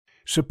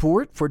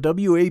Support for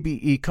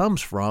WABE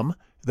comes from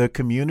the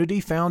Community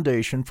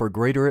Foundation for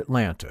Greater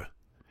Atlanta.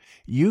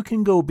 You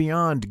can go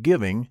beyond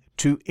giving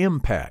to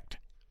impact.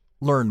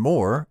 Learn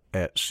more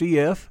at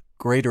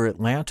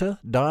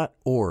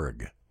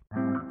cfgreateratlanta.org.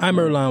 I'm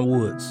Earlonne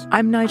Woods.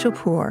 I'm Nigel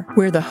Poor.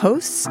 We're the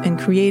hosts and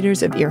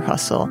creators of Ear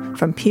Hustle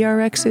from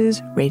PRX's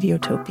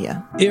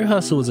Radiotopia. Ear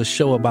Hustle is a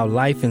show about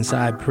life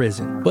inside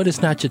prison, but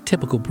it's not your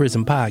typical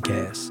prison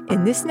podcast.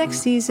 In this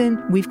next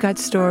season, we've got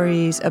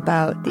stories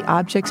about the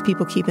objects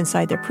people keep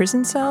inside their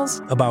prison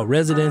cells, about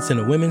residents in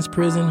a women's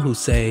prison who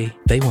say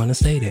they want to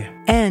stay there,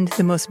 and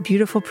the most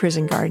beautiful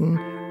prison garden.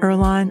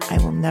 Earlonne, I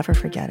will never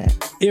forget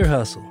it. Ear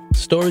Hustle.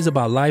 Stories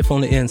about life on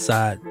the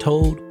inside,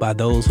 told by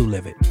those who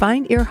live it.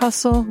 Find Ear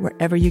Hustle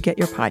wherever you get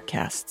your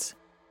podcasts.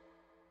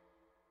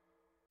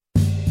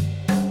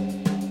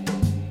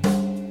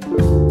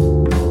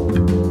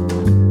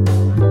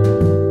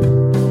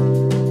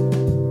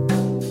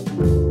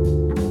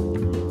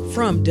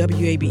 From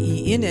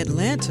WABE in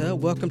Atlanta,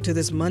 welcome to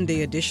this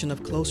Monday edition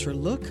of Closer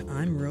Look.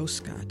 I'm Rose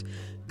Scott.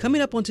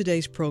 Coming up on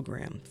today's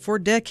program, for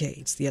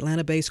decades, the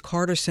Atlanta-based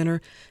Carter Center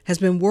has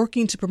been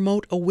working to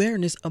promote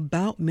awareness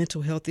about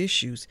mental health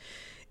issues.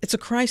 It's a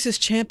crisis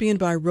championed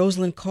by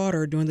Rosalynn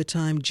Carter during the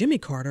time Jimmy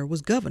Carter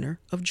was governor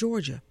of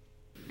Georgia.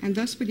 And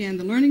thus began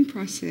the learning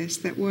process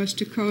that was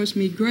to cause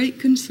me great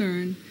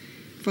concern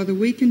for the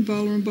weak and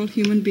vulnerable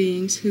human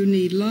beings who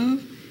need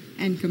love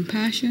and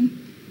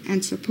compassion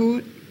and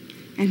support,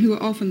 and who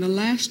are often the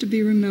last to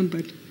be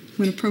remembered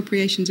when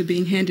appropriations are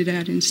being handed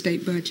out in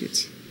state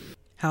budgets.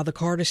 How the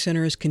Carter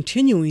Center is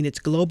continuing its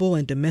global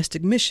and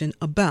domestic mission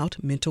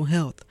about mental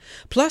health.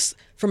 Plus,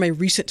 from a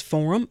recent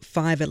forum,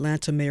 5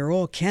 Atlanta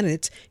mayoral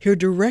candidates hear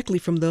directly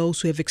from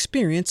those who have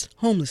experienced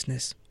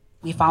homelessness.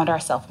 We found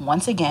ourselves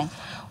once again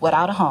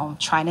without a home,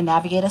 trying to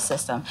navigate a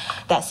system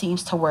that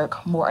seems to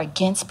work more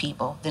against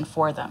people than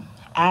for them.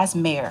 As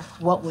mayor,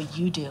 what will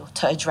you do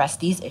to address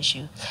these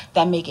issues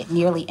that make it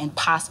nearly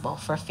impossible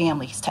for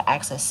families to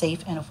access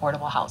safe and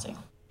affordable housing?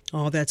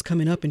 All that's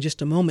coming up in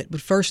just a moment.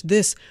 But first,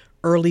 this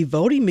early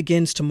voting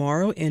begins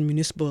tomorrow in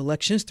municipal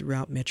elections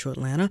throughout Metro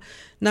Atlanta.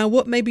 Now,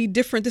 what may be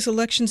different this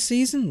election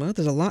season? Well,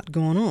 there's a lot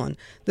going on.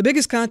 The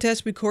biggest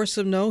contest we, of course,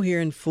 know here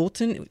in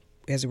Fulton,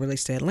 as it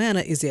relates to Atlanta,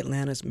 is the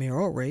Atlanta's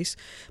mayoral race.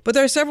 But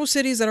there are several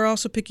cities that are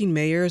also picking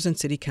mayors and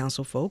city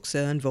council folks,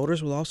 and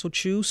voters will also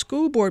choose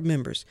school board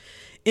members.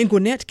 In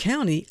Gwinnett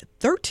County,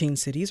 13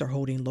 cities are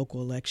holding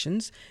local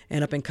elections,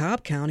 and up in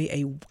Cobb County,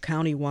 a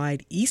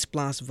county-wide East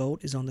Bloss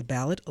vote is on the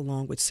ballot,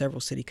 along with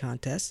several city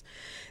contests.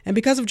 And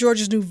because of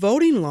Georgia's new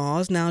voting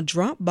laws, now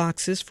drop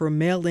boxes for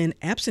mail-in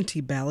absentee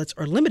ballots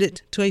are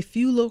limited to a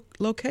few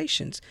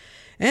locations.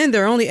 And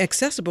they're only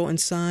accessible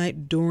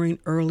inside during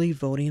early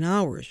voting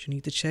hours. You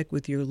need to check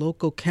with your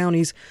local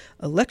county's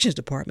elections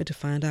department to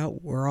find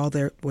out where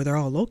they're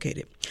all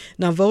located.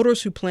 Now,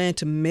 voters who plan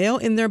to mail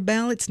in their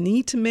ballots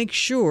need to make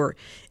sure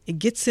it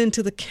gets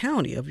into the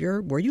county of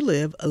where you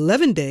live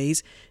 11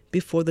 days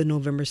before the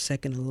November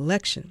 2nd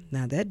election.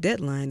 Now, that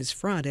deadline is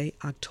Friday,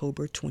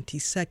 October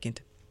 22nd.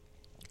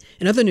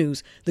 In other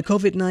news, the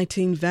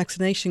COVID-19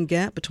 vaccination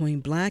gap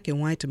between Black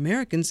and white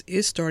Americans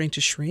is starting to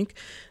shrink.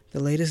 The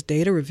latest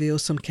data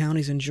reveals some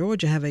counties in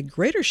Georgia have a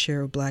greater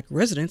share of Black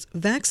residents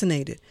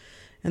vaccinated.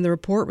 And the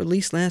report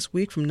released last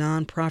week from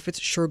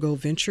nonprofits Shergo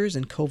Ventures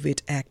and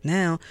COVID Act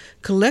Now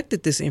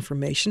collected this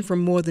information from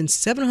more than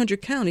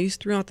 700 counties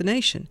throughout the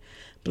nation.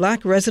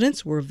 Black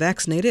residents were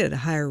vaccinated at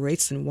higher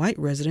rates than white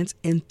residents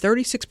in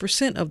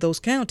 36% of those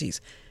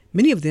counties,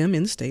 many of them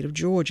in the state of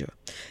Georgia.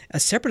 A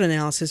separate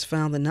analysis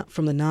found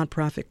from the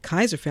nonprofit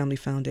Kaiser Family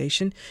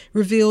Foundation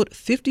revealed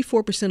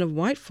 54% of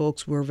white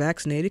folks were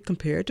vaccinated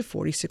compared to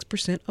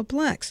 46% of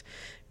blacks.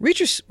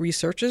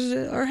 Researchers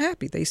are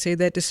happy. They say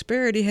that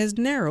disparity has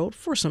narrowed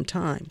for some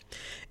time.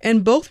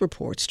 And both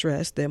reports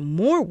stress that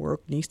more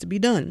work needs to be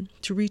done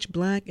to reach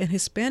Black and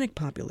Hispanic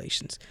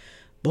populations,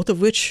 both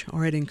of which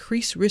are at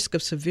increased risk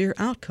of severe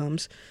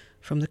outcomes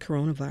from the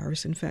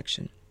coronavirus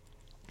infection.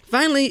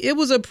 Finally, it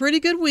was a pretty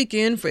good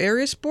weekend for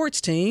area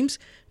sports teams,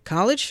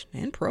 college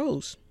and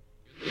pros.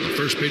 The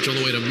first pitch all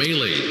the way to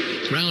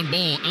Mealy. Ground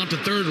ball out to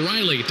third,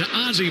 Riley to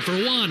Ozzie for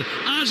one.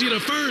 Ozzie to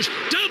first,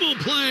 double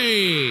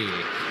play.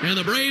 And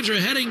the Braves are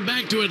heading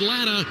back to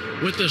Atlanta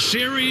with the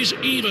series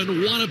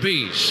even one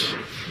apiece.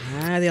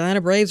 The Atlanta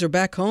Braves are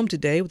back home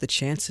today with a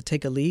chance to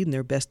take a lead in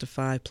their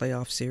best-of-5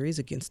 playoff series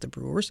against the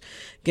Brewers.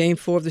 Game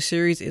 4 of the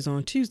series is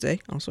on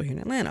Tuesday, also here in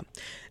Atlanta.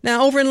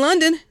 Now, over in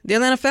London, the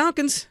Atlanta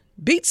Falcons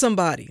beat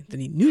somebody,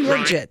 the New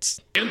York Jets.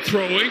 And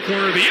throwing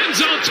corner of the end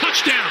zone,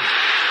 touchdown.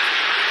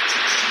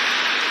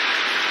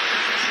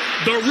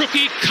 The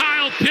rookie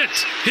Kyle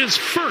Pitts, his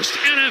first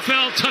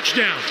NFL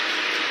touchdown.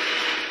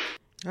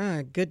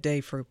 Good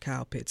day for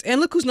Kyle Pitts. And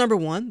look who's number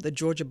one, the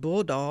Georgia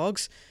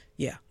Bulldogs.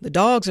 Yeah, the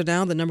Dogs are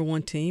now the number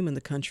one team in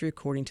the country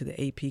according to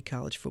the AP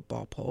College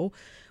Football Poll.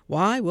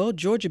 Why? Well,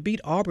 Georgia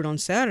beat Auburn on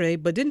Saturday,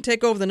 but didn't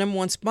take over the number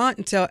one spot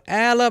until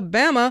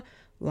Alabama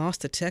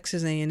lost to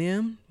Texas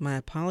A&M. My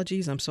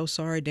apologies. I'm so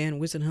sorry. Dan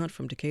Wisenhunt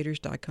from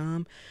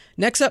Decaturs.com.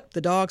 Next up,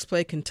 the Dogs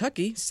play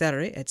Kentucky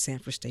Saturday at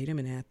Sanford Stadium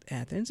in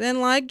Athens. And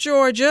like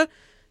Georgia,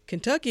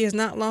 Kentucky has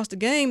not lost a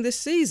game this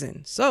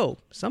season. So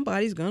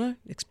somebody's going to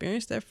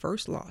experience their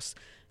first loss.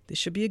 This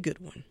should be a good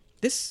one.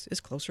 This is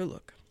Closer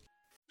Look.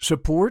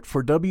 Support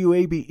for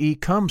WABE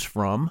comes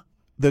from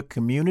the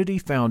Community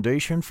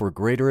Foundation for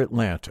Greater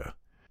Atlanta.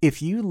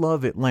 If you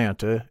love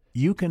Atlanta,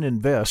 you can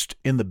invest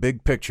in the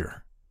big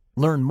picture.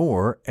 Learn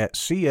more at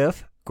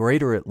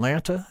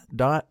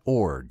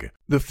cfgreateratlanta.org.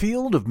 The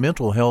field of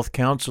mental health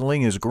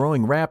counseling is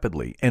growing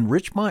rapidly, and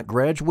Richmont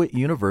Graduate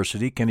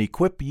University can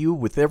equip you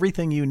with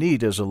everything you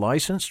need as a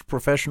licensed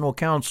professional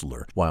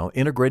counselor while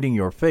integrating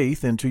your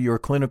faith into your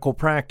clinical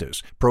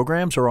practice.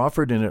 Programs are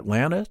offered in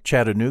Atlanta,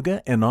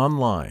 Chattanooga, and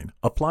online.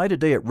 Apply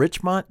today at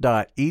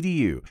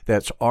richmont.edu.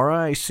 That's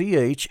richmont.edu.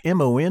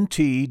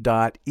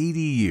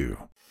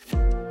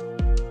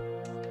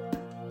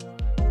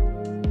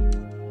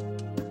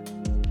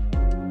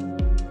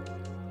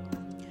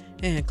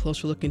 And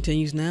Closer Look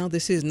continues now.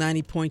 This is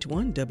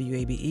 90.1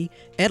 WABE,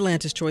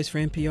 Atlanta's Choice for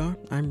NPR.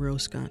 I'm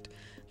Rose Scott.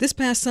 This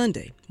past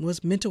Sunday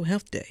was Mental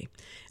Health Day,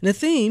 and the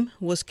theme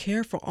was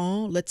Care for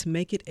All, Let's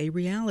Make It a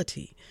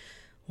Reality.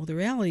 Well, the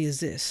reality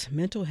is this.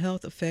 Mental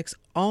health affects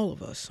all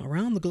of us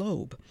around the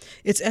globe.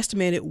 It's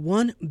estimated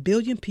 1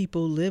 billion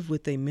people live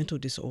with a mental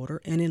disorder,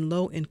 and in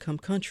low-income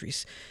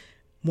countries,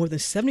 more than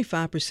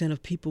 75%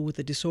 of people with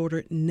the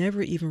disorder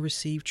never even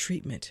receive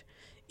treatment.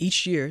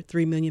 Each year,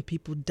 3 million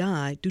people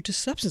die due to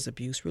substance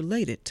abuse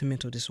related to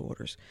mental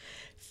disorders.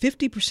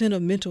 50%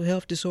 of mental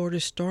health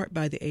disorders start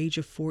by the age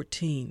of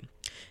 14.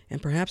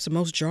 And perhaps the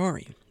most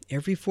jarring,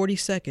 every 40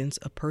 seconds,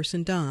 a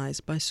person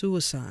dies by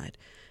suicide.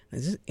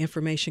 This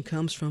information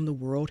comes from the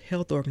World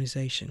Health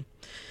Organization.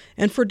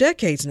 And for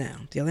decades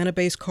now, the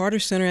Atlanta-based Carter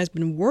Center has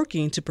been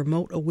working to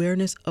promote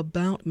awareness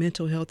about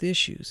mental health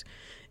issues,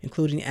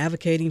 including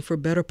advocating for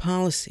better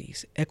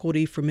policies,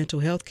 equity for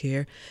mental health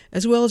care,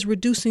 as well as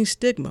reducing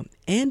stigma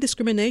and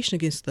discrimination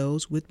against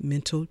those with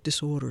mental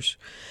disorders.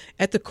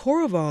 At the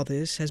core of all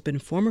this has been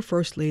former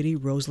First Lady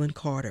Rosalynn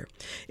Carter.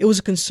 It was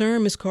a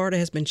concern Ms. Carter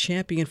has been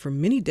championing for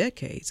many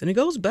decades, and it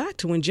goes back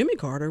to when Jimmy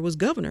Carter was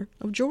governor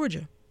of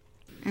Georgia.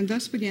 And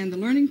thus began the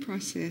learning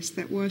process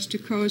that was to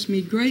cause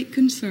me great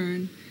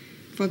concern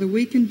for the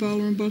weak and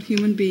vulnerable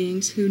human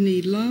beings who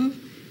need love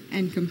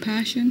and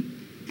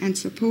compassion and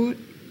support,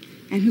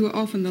 and who are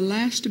often the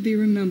last to be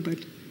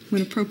remembered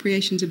when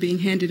appropriations are being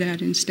handed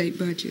out in state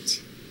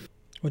budgets.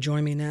 Well,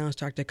 joining me now is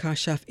Dr.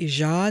 Kashaf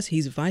Ijaz.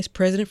 He's Vice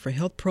President for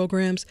Health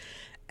Programs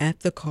at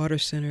the Carter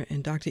Center.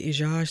 And Dr.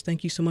 Ijaz,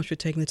 thank you so much for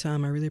taking the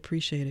time. I really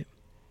appreciate it.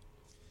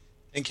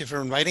 Thank you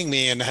for inviting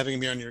me and having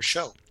me on your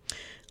show.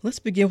 Let's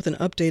begin with an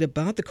update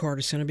about the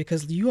Carter Center,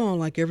 because you all,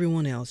 like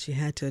everyone else, you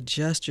had to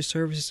adjust your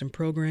services and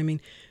programming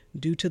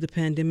due to the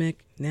pandemic.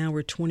 Now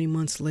we're 20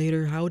 months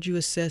later. How would you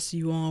assess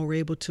you all were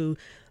able to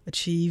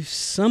achieve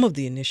some of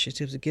the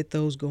initiatives to get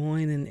those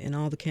going and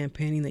all the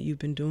campaigning that you've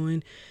been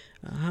doing?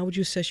 How would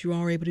you assess you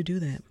all were able to do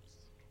that?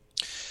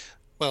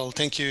 Well,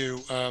 thank you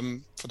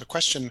for the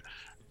question.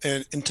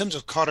 In terms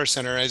of Carter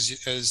Center,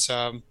 as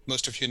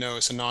most of you know,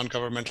 it's a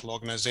non-governmental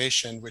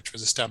organization which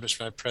was established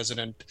by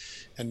President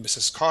and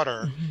Mrs.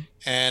 Carter. Mm-hmm.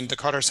 And the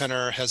Carter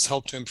Center has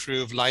helped to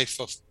improve life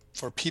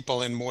for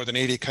people in more than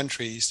 80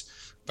 countries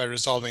by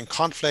resolving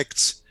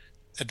conflicts,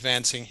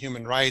 advancing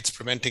human rights,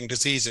 preventing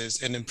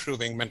diseases, and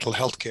improving mental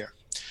health care.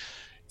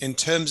 In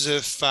terms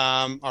of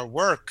our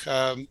work,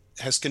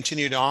 has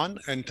continued on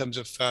in terms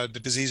of the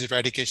disease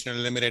eradication and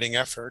eliminating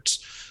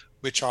efforts,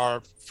 which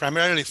are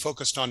primarily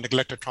focused on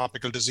neglected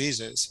tropical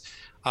diseases.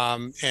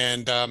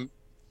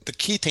 The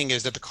key thing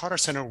is that the Carter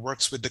Center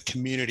works with the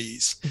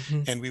communities,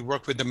 mm-hmm. and we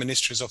work with the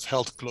ministries of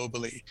health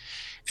globally.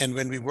 And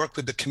when we work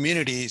with the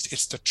communities,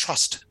 it's the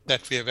trust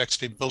that we have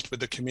actually built with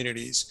the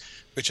communities,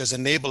 which has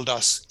enabled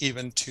us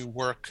even to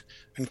work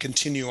and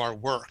continue our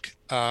work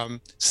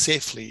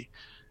safely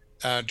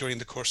during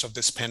the course of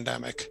this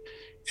pandemic.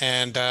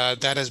 And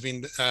that has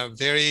been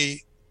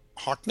very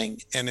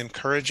heartening and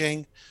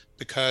encouraging,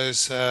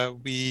 because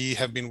we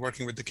have been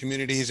working with the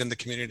communities and the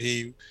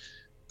community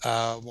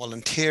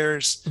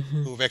volunteers,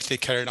 mm-hmm. who've actually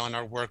carried on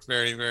our work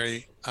very,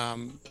 very,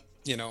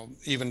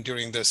 even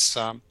during this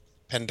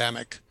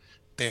pandemic,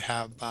 they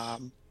have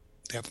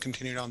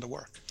continued on the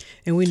work.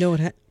 And we know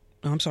it.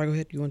 I'm sorry, go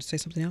ahead. You want to say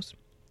something else?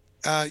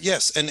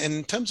 Yes. And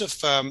in terms of,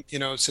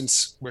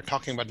 since we're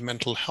talking about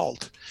mental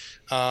health,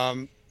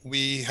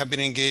 we have been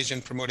engaged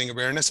in promoting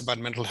awareness about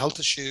mental health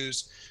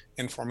issues,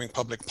 informing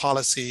public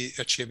policy,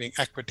 achieving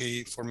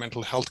equity for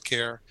mental health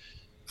care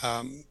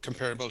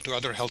comparable to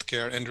other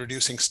healthcare, and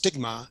reducing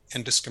stigma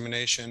and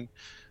discrimination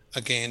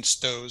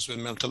against those with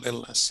mental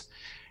illness.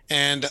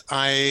 And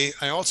I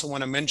also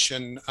want to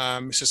mention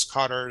Mrs.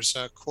 Carter's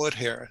quote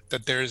here,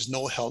 that there is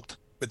no health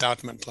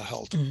without mental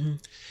health. Mm-hmm.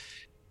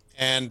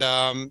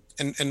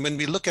 And when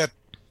we look at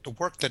the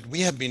work that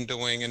we have been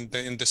doing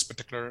in this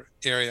particular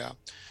area,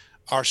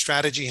 our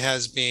strategy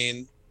has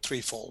been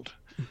threefold.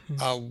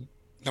 Mm-hmm.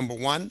 Number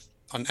one,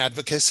 on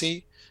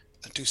advocacy,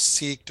 to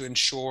seek to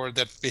ensure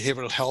that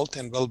behavioral health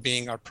and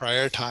well-being are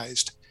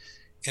prioritized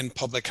in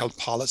public health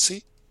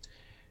policy.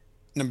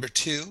 Number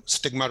two,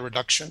 stigma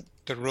reduction.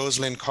 The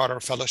Rosalind Carter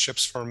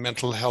Fellowships for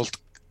Mental Health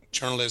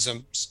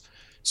Journalism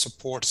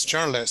supports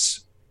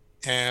journalists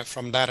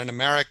from Latin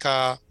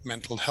America,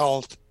 mental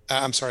health.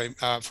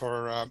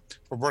 For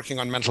working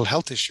on mental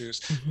health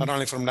issues, not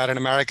only from Latin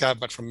America,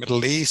 but from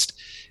Middle East,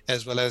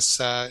 as well as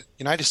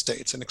United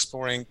States, and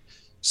exploring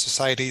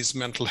society's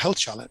mental health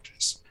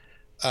challenges.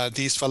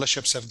 These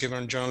fellowships have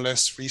given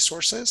journalists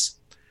resources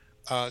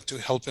to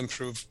help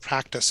improve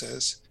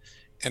practices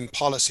and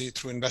policy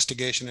through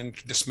investigation and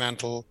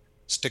dismantle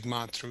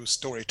stigma through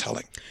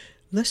storytelling.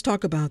 Let's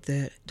talk about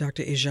that,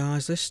 Dr.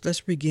 Ijaz.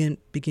 Let's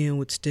begin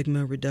with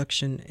stigma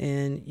reduction.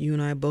 And you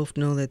and I both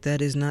know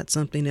that is not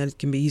something that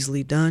can be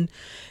easily done.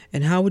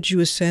 And how would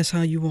you assess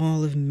how you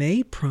all have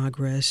made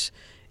progress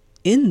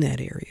in that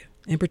area?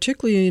 And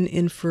particularly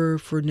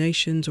for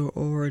nations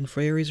or in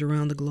for areas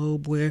around the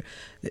globe where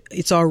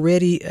it's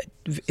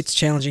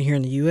challenging here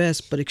in the U.S.,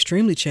 but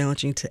extremely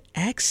challenging to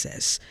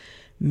access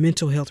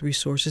mental health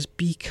resources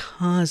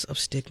because of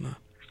stigma.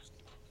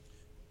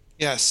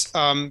 Yes.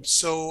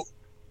 So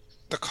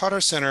the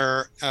Carter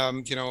Center,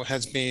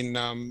 has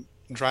been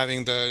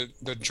driving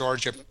the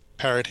Georgia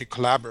Parity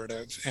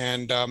Collaborative,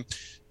 and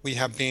we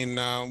have been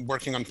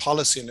working on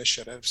policy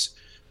initiatives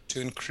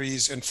to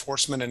increase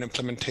enforcement and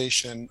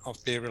implementation of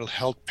behavioral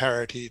health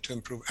parity to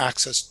improve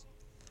access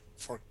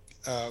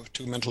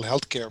to mental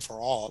health care for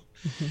all,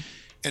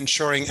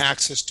 ensuring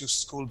access to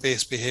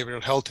school-based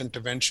behavioral health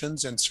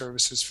interventions and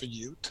services for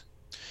youth,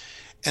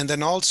 and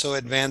then also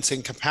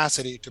advancing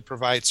capacity to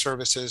provide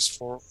services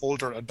for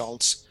older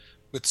adults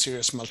with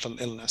serious mental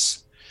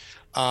illness.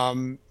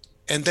 And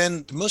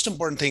then the most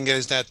important thing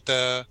is that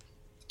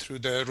through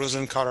the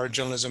Rosalind Carter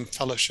Journalism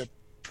Fellowship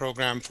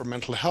Program for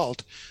Mental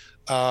Health,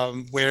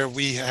 where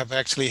we have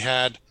actually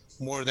had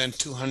more than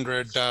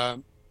 200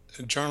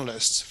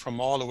 journalists from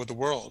all over the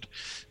world,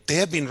 they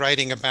have been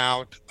writing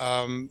about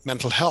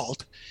mental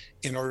health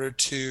in order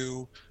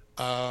to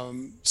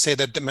say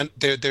that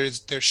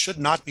there should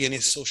not be any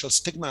social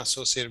stigma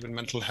associated with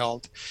mental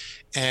health,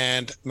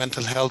 and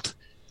mental health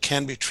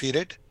can be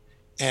treated,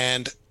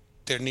 and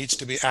there needs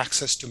to be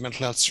access to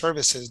mental health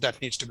services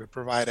that needs to be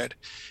provided.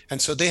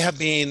 And so they have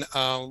been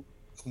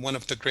one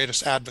of the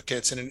greatest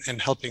advocates in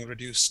helping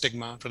reduce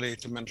stigma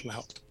related to mental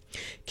health.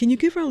 Can you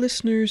give our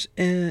listeners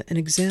an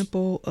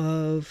example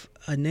of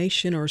a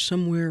nation or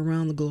somewhere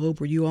around the globe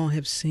where you all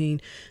have seen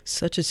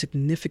such a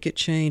significant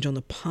change on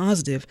the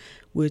positive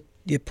with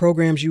the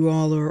programs you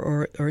all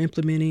are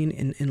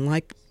implementing and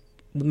like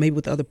maybe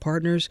with other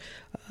partners?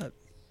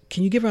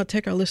 Can you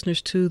take our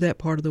listeners to that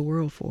part of the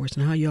world for us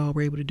and how you all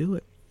were able to do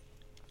it?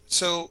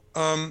 So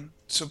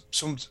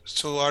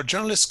our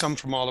journalists come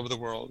from all over the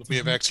world. We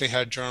have actually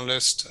had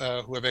journalists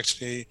who have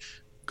actually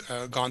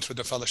gone through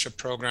the fellowship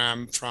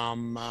program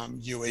from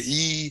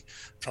UAE,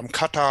 from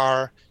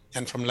Qatar,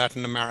 and from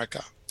Latin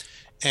America.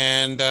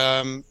 And,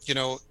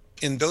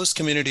 in those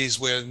communities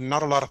where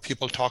not a lot of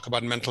people talk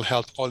about mental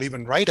health or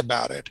even write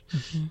about it,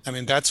 I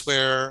mean, that's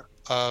where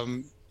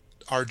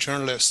our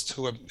journalists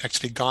who have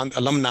actually gone,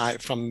 alumni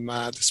from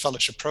this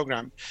fellowship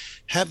program,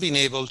 have been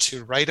able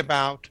to write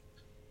about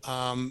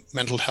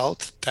mental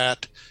health,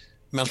 that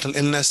mental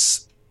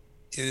illness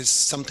is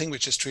something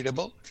which is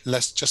treatable,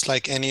 just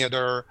like any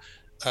other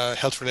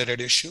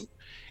health-related issue,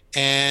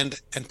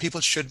 and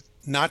people should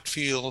not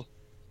feel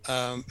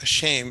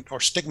ashamed or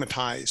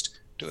stigmatized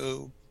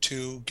to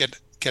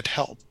get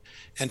help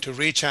and to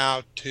reach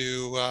out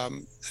to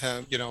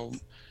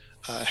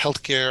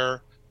healthcare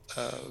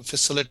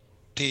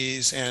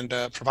facilities and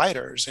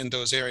providers in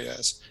those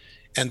areas.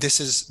 And this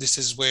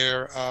is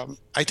where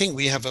I think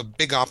we have a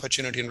big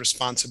opportunity and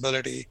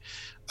responsibility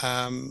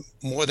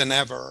more than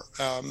ever.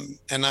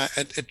 And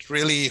it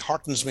really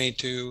heartens me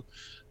to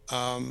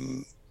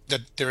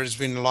that there has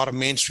been a lot of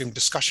mainstream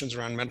discussions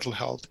around mental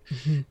health.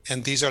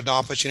 And these are the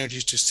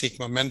opportunities to seek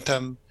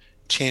momentum,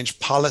 change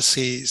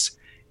policies,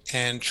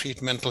 and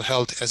treat mental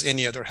health as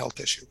any other health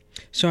issue.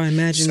 So I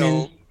imagine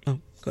I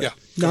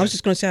was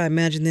just going to say, I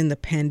imagine then the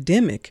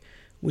pandemic,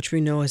 which we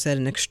know has had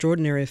an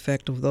extraordinary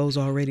effect of those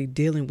already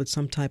dealing with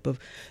some type of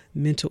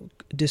mental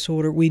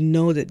disorder. We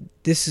know that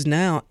this is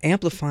now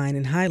amplifying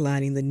and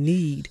highlighting the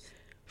need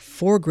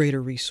for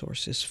greater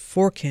resources,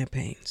 for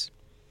campaigns.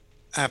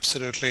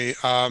 Absolutely.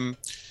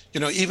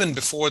 Even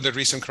before the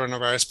recent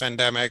coronavirus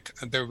pandemic,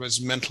 there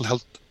was mental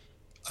health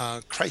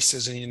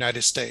crisis in the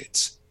United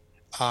States.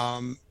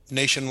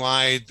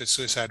 Nationwide, the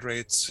suicide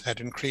rates have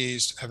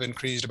increased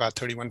about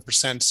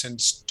 31%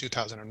 since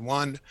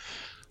 2001.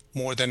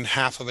 More than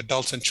half of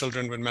adults and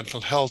children with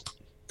mental health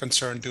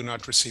concern do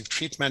not receive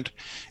treatment.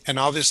 And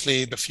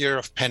obviously the fear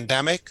of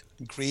pandemic,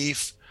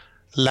 grief,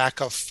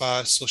 lack of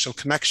social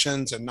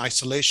connections and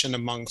isolation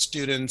among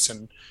students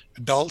and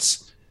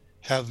adults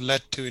have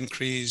led to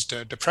increased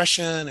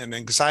depression and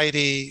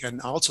anxiety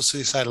and also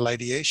suicidal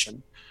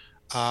ideation.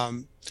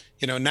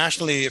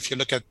 Nationally, if you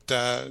look at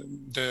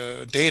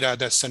the data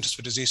that Centers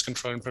for Disease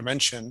Control and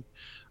Prevention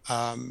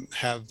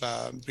have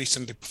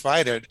recently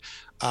provided,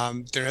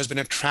 there has been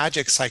a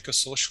tragic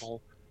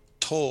psychosocial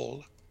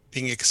toll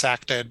being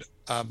exacted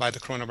by the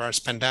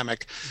coronavirus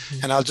pandemic.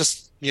 Mm-hmm. And I'll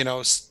just,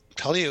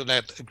 tell you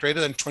that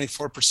greater than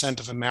 24%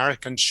 of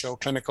Americans show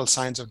clinical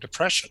signs of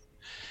depression,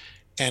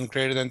 and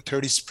greater than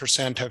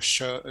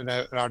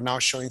 30% are now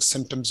showing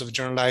symptoms of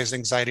generalized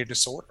anxiety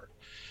disorder.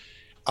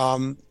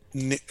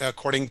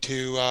 According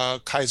to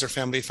Kaiser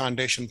Family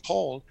Foundation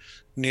poll,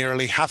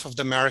 nearly half of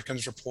the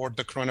Americans report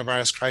the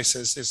coronavirus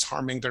crisis is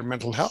harming their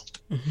mental health.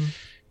 Mm-hmm.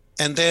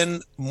 And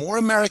then more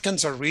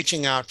Americans are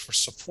reaching out for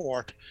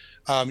support.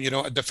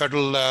 The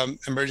Federal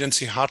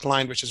Emergency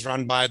Hotline, which is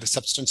run by the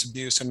Substance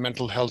Abuse and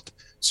Mental Health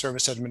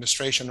Service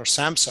Administration, or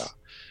SAMHSA,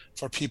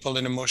 for people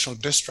in emotional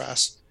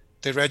distress,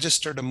 they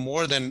registered a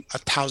more than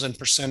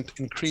 1,000%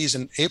 increase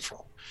in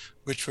April,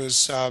 which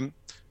was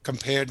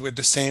compared with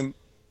the same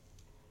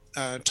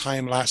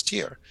time last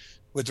year,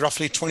 with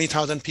roughly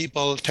 20,000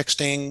 people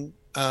texting,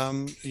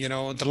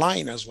 the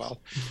line as well.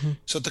 Mm-hmm.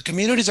 So the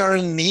communities are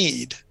in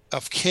need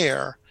of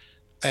care.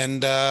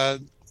 And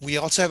we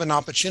also have an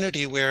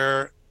opportunity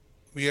where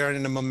we are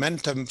in a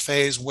momentum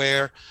phase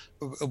where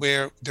we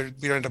are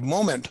at a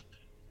moment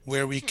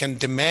where we can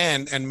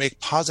demand and make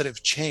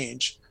positive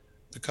change,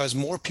 because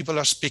more people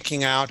are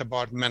speaking out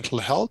about mental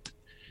health.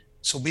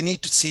 So we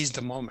need to seize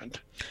the moment.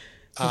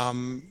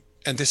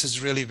 And this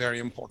is really very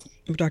important.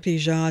 Dr.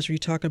 Ijaz, are you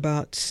talking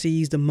about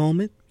seize the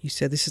moment? You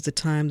said this is the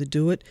time to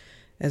do it.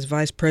 As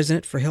Vice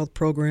President for Health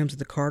Programs at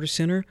the Carter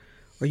Center,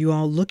 are you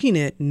all looking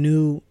at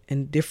new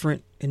and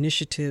different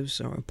initiatives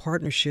or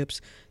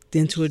partnerships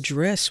then to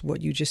address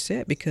what you just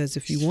said? Because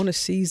if you want to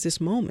seize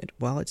this moment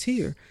while it's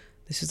here,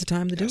 this is the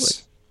time to do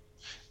it.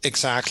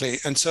 Exactly.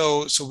 And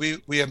so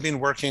we have been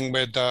working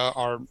with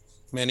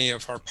many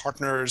of our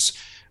partners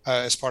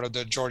as part of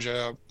the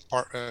Georgia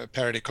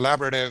Parity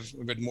Collaborative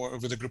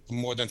with a group of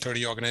more than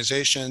 30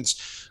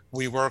 organizations.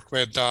 We work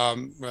with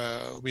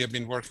we have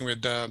been working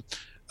with the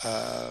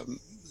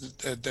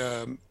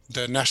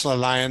National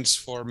Alliance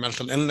for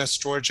Mental Illness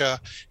Georgia,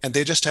 and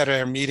they just had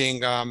a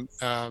meeting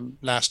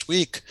last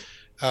week,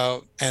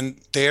 and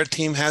their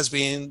theme has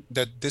been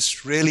that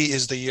this really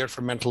is the year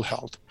for mental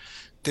health.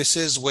 This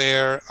is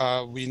where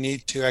we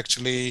need to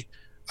actually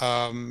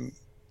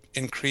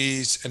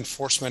increase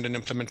enforcement and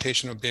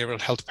implementation of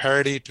behavioral health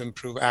parity to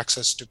improve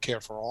access to care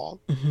for all,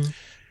 mm-hmm.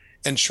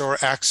 ensure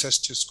access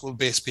to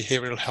school-based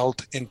behavioral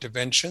health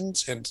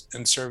interventions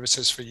and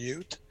services for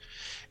youth,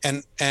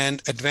 and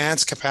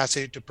advance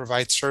capacity to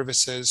provide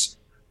services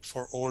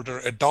for older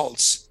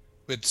adults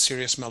with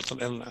serious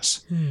mental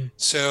illness. Mm.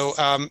 So,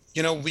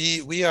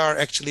 we are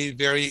actually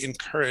very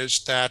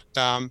encouraged that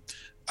I'm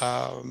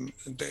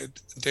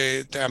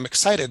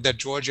excited that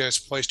Georgia is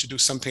poised to do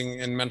something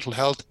in mental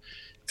health.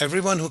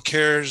 Everyone who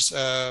cares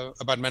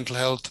about mental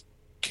health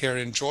care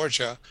in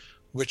Georgia,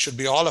 which should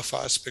be all of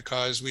us,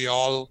 because we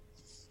all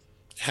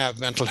have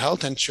mental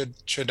health and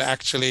should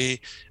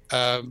actually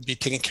be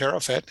taking care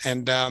of it,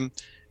 and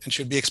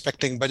should be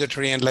expecting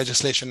budgetary and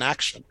legislation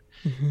action.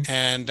 Mm-hmm.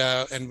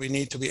 And we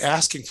need to be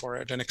asking for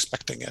it and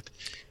expecting it.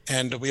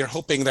 And we are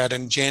hoping that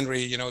in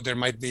January, there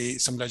might be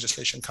some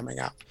legislation coming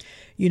out.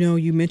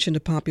 You mentioned a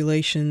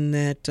population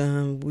that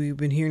we've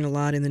been hearing a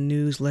lot in the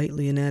news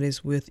lately, and that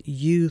is with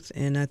youth.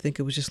 And I think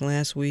it was just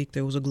last week,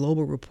 there was a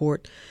global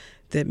report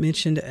that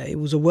mentioned it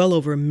was well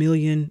over 1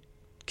 million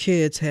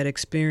kids had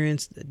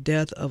experienced the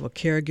death of a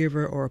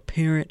caregiver or a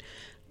parent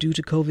due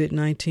to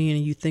COVID-19.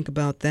 And you think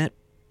about that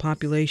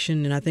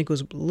population, and I think it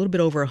was a little bit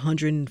over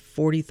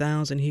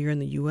 140,000 here in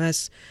the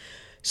U.S.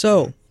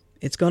 So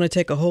it's going to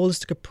take a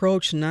holistic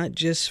approach, not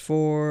just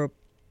for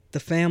the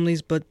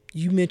families, but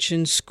you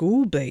mentioned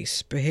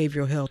school-based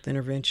behavioral health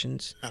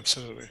interventions.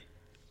 Absolutely.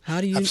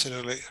 How do you?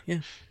 Absolutely.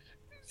 Yeah.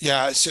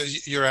 Yeah, so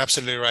you're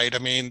absolutely right. I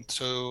mean,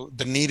 so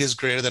the need is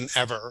greater than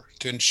ever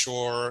to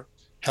ensure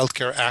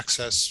healthcare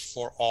access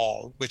for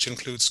all, which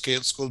includes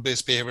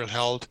school-based behavioral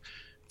health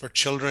for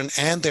children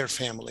and their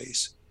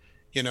families.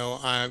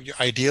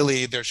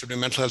 Ideally, there should be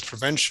mental health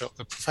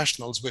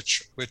professionals,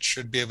 which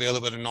should be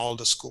available in all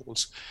the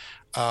schools,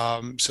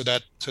 so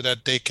that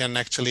they can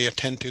actually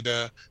attend to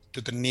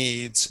the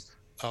needs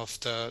of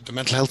the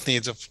mental health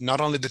needs of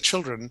not only the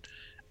children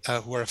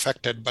who are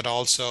affected, but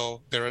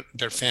also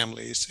their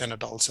families and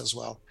adults as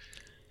well.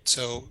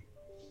 So,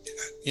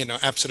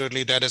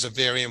 absolutely, that is a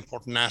very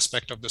important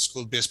aspect of the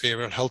school-based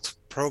behavioral health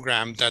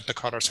program that the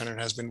Carter Center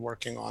has been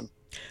working on.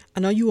 I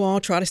know you all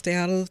try to stay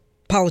out of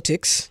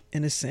politics,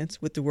 in a sense,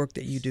 with the work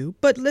that you do.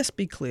 But let's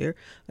be clear,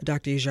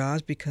 Dr.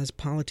 Ijaz, because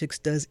politics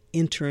does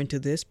enter into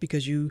this,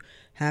 because you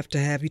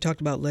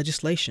talked about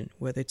legislation,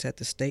 whether it's at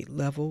the state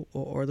level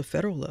or the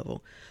federal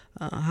level.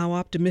 How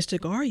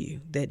optimistic are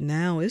you that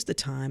now is the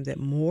time that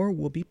more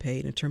will be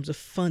paid in terms of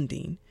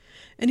funding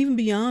and even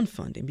beyond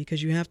funding,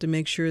 because you have to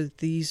make sure that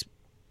these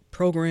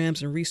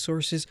programs and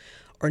resources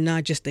are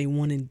not just a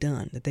one and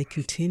done, that they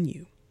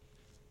continue?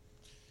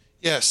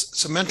 Yes,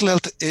 so mental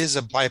health is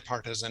a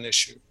bipartisan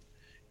issue,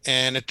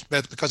 and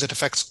because it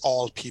affects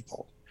all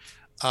people.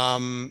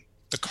 The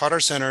Carter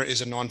Center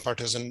is a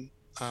nonpartisan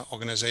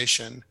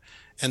organization,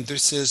 And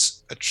this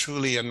is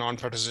truly a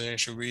nonpartisan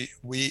issue.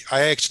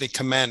 I actually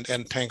commend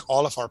and thank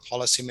all of our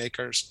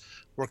policymakers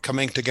who are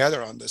coming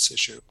together on this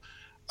issue.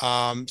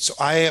 So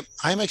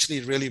I'm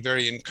actually really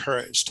very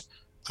encouraged,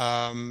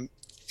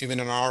 even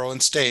in our own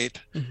state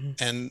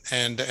and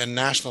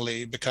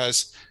nationally,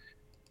 because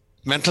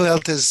mental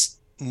health is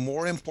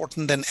more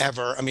important than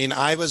ever. I mean,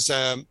 I was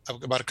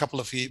about a couple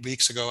of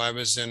weeks ago, I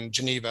was in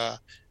Geneva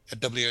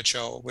at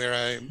WHO, where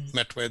I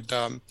met with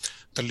the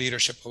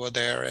leadership over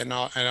there, and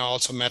I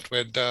also met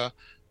with the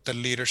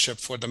leadership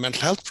for the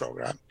mental health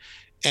program,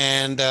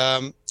 and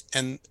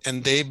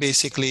they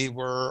basically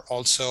were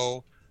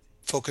also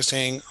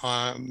focusing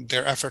on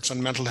their efforts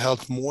on mental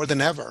health more than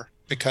ever,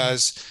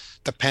 because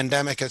the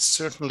pandemic has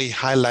certainly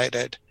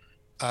highlighted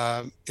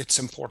its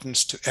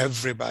importance to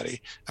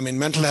everybody. I mean,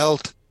 mental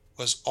health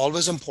was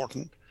always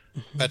important,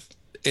 but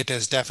it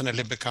has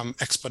definitely become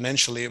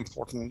exponentially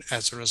important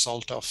as a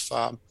result of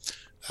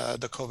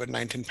the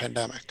COVID-19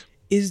 pandemic.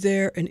 Is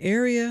there an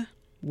area,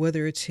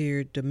 whether it's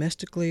here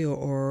domestically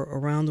or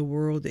around the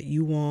world, that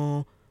you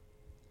all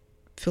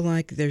feel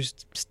like there's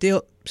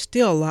still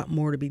a lot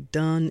more to be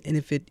done? And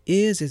if it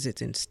is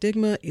it in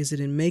stigma? Is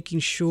it in making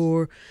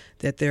sure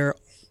that there are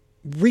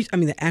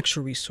the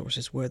actual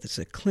resources, whether it's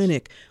a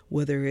clinic,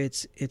 whether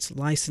it's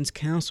licensed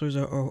counselors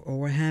or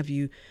what have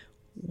you?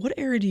 What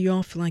area do you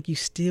all feel like you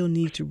still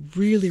need to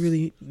really,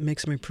 really make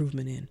some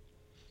improvement in?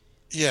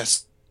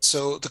 Yes.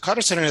 So the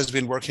Carter Center has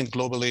been working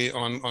globally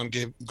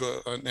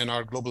in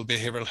our global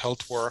behavioral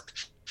health work.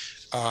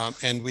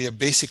 And we have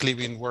basically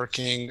been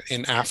working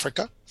in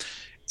Africa.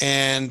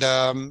 And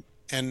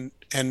in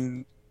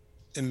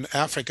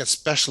Africa,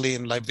 especially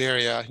in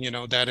Liberia,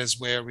 that is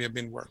where we have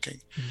been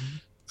working.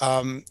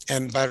 And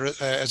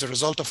as a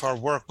result of our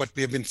work, what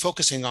we have been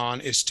focusing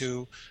on is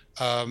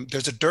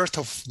there's a dearth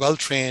of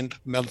well-trained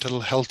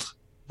mental health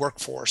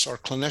workforce or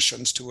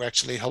clinicians to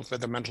actually help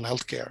with the mental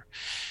health care.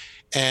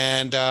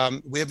 And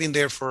we have been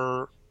there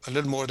for a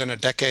little more than a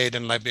decade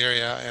in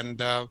Liberia,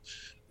 and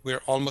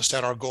we're almost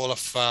at our goal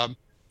of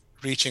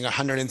training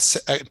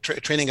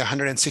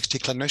 160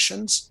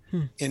 clinicians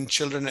in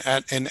children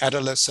and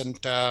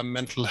adolescent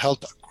mental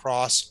health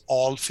across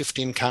all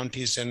 15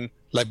 counties in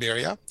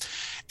Liberia.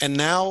 And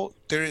now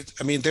there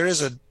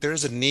is a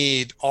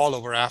need all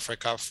over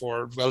Africa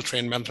for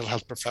well-trained mental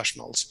health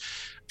professionals.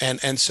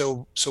 And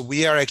so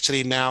we are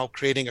actually now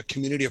creating a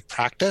community of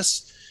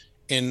practice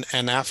in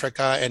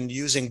Africa and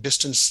using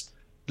distance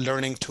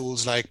learning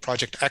tools like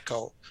Project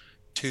ECHO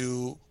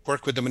to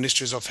work with the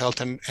ministries of health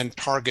and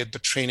target the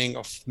training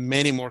of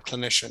many more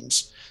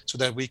clinicians so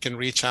that we can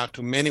reach out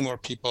to many more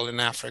people in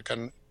the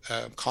African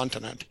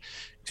continent,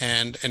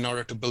 and in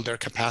order to build their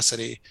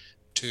capacity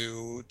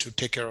to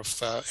take care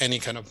of any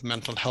kind of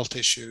mental health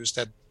issues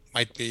that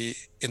might be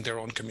in their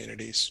own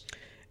communities.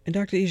 And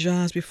Dr.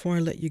 Ijaz, before I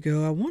let you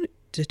go, I wanted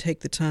to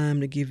take the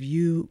time to give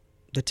you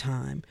the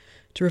time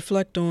to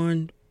reflect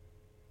on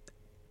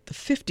the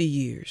 50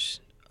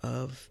 years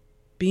of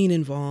being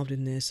involved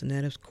in this, and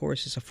that, of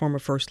course, is a former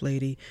First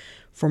Lady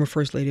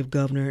of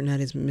Governor, and that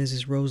is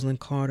Mrs. Rosalynn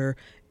Carter,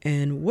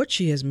 and what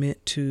she has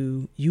meant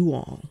to you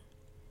all,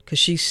 because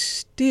she's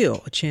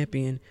still a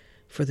champion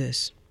for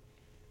this.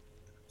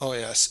 Oh,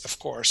 yes, of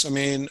course. I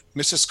mean,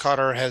 Mrs.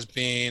 Carter has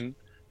been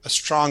a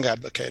strong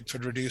advocate for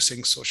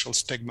reducing social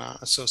stigma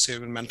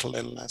associated with mental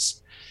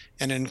illness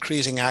and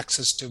increasing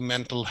access to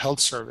mental health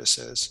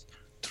services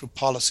through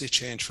policy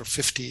change for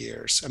 50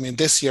 years. I mean,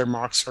 this year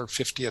marks her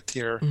 50th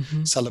year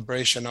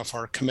celebration of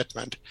our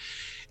commitment.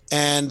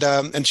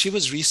 And she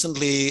was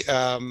recently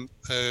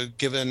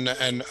given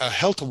a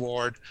health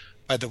award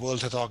by the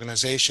World Health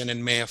Organization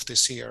in May of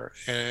this year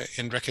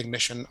in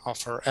recognition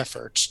of her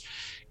efforts.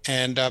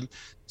 And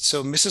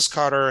so Mrs.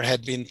 Carter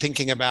had been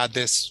thinking about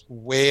this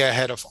way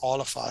ahead of all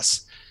of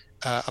us,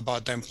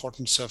 about the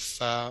importance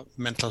of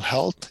mental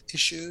health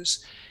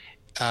issues,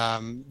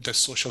 the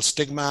social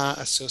stigma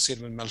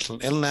associated with mental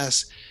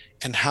illness,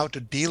 and how to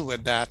deal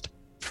with that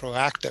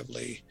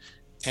proactively,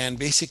 and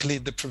basically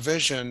the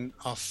provision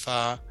of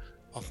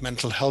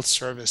mental health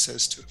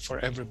services for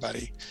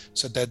everybody,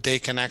 so that they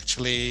can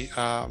actually,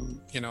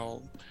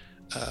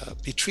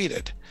 be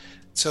treated.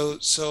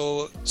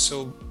 So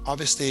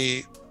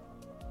obviously,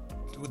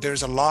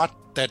 there's a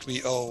lot that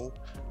we owe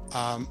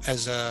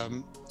as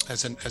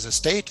a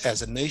state,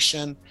 as a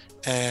nation,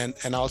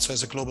 and also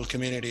as a global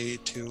community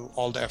to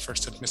all the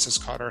efforts that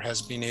Mrs. Carter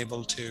has been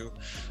able to,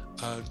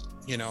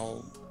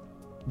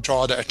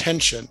 draw the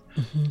attention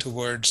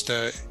towards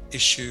the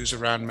issues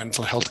around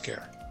mental health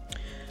care.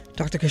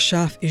 Dr.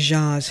 Kashaf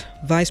Ijaz,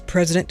 Vice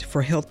President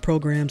for Health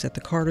Programs at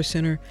the Carter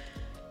Center,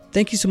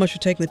 thank you so much for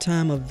taking the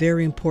time. A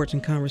very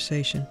important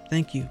conversation.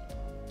 Thank you.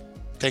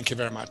 Thank you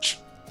very much.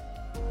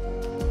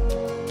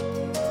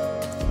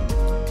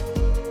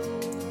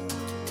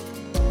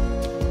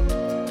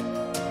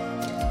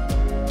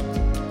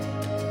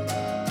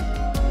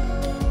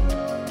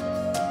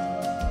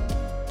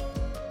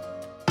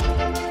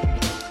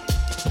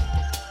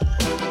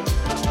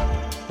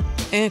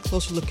 And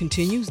Closer Look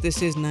continues.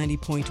 This is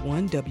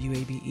 90.1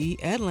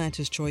 WABE,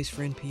 Atlanta's Choice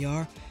for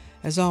NPR.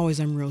 As always,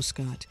 I'm Rose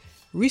Scott.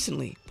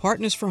 Recently,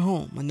 Partners for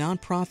Home, a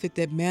nonprofit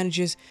that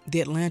manages the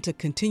Atlanta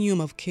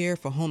Continuum of Care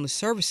for Homeless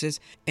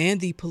Services,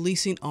 and the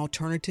Policing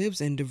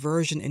Alternatives and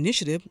Diversion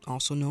Initiative,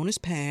 also known as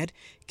PAD,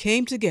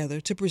 came together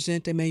to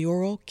present a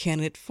mayoral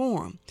candidate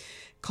forum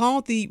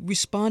called the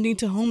Responding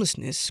to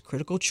Homelessness: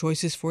 Critical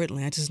Choices for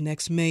Atlanta's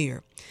Next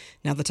Mayor.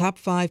 Now, the top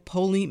 5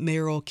 polling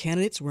mayoral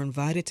candidates were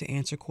invited to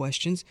answer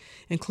questions,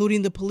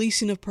 including the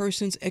policing of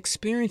persons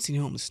experiencing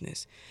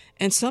homelessness,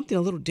 and something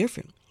a little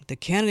different. The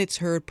candidates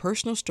heard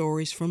personal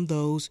stories from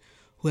those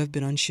who have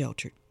been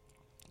unsheltered.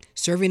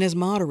 Serving as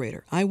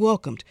moderator, I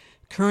welcomed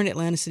current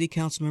Atlanta City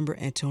Council member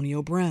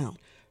Antonio Brown,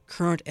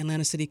 current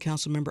Atlanta City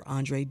Council member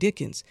Andre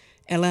Dickens,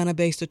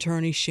 Atlanta-based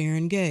attorney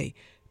Sharon Gay,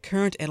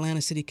 current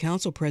Atlanta City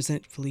Council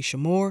President Felicia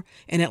Moore,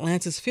 and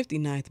Atlanta's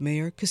 59th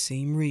Mayor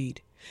Kasim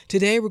Reed.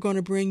 Today, we're going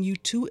to bring you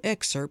 2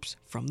 excerpts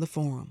from the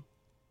forum.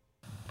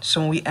 So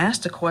when we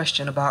asked the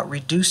question about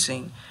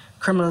reducing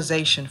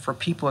criminalization for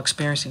people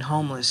experiencing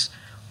homeless,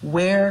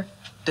 where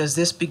does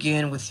this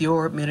begin with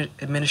your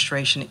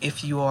administration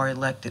if you are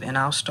elected? And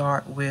I'll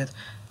start with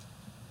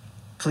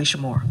Felicia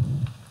Moore.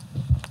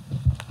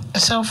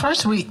 So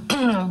first, we've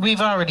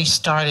already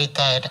started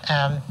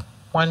that.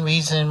 One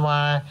reason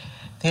why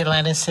the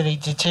Atlanta City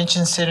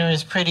Detention Center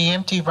is pretty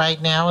empty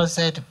right now is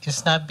that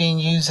it's not being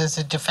used as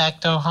a de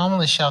facto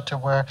homeless shelter,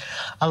 where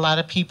a lot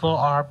of people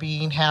are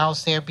being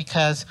housed there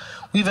because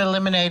we've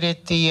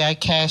eliminated the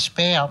cash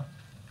bail.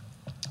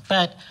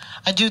 But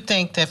I do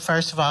think that,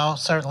 first of all,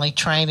 certainly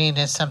training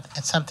is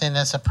something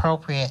that's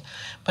appropriate.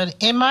 But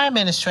in my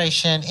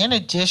administration, in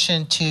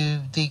addition to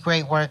the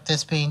great work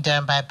that's being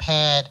done by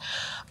PAD,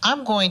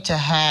 I'm going to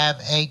have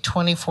a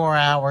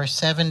 24-hour,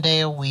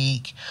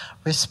 7-day-a-week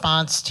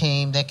response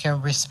team that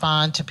can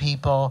respond to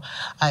people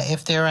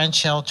if they're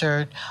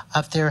unsheltered,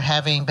 if they're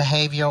having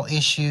behavioral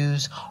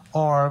issues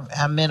or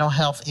mental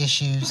health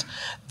issues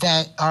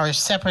that are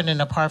separate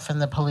and apart from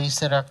the police,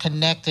 that are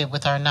connected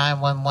with our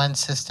 911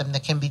 system,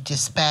 that can be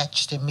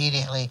dispatched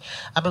immediately.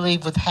 I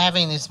believe with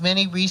having as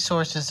many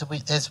resources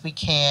as we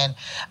can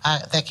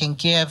that can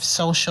give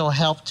social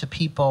help to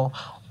people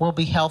will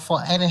be helpful,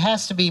 and it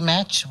has to be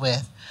matched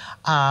with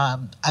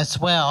as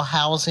well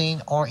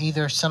housing or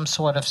either some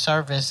sort of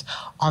service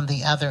on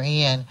the other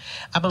end.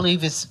 I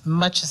believe as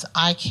much as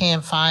I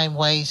can find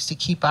ways to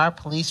keep our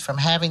police from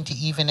having to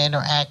even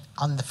interact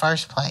on the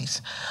first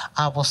place,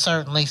 will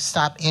certainly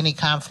stop any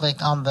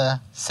conflict on the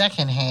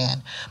second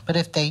hand. But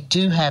if they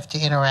do have to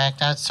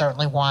interact, I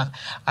certainly want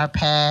our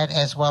PAD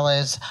as well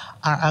as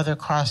our other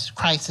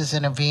crisis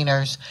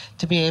interveners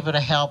to be able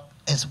to help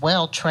as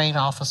well train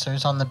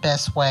officers on the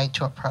best way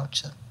to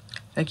approach it.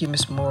 Thank you,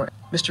 Ms. Moore.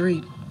 Mr.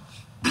 Reed.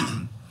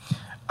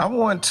 I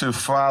want to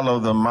follow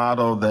the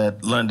model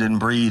that London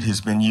Breed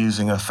has been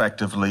using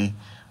effectively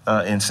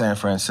in San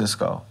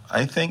Francisco.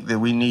 I think that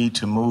we need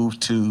to move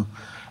to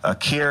a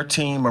care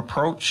team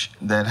approach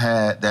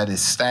that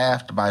is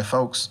staffed by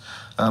folks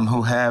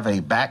who have a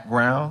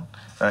background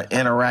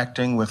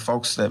interacting with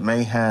folks that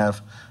may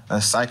have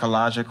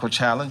psychological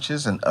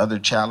challenges and other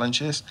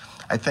challenges.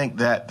 I think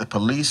that the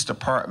police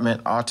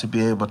department ought to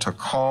be able to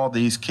call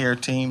these care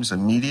teams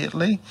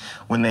immediately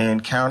when they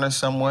encounter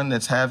someone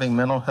that's having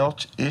mental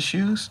health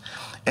issues.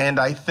 And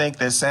I think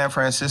that San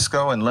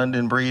Francisco and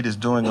London Breed is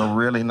doing a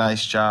really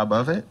nice job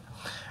of it.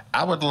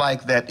 I would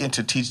like that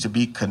entities to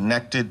be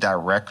connected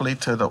directly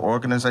to the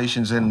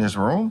organizations in this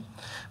room,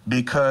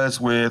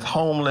 because with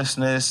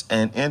homelessness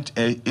and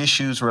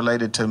issues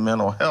related to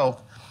mental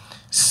health,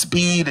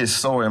 speed is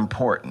so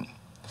important.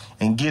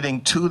 And getting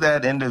to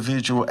that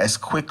individual as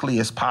quickly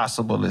as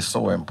possible is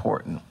so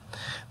important.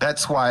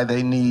 That's why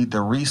they need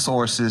the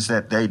resources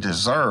that they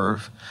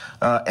deserve,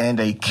 and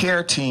a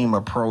care team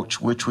approach,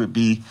 which would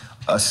be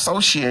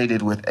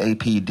associated with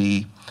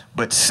APD,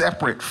 but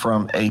separate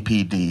from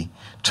APD,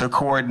 to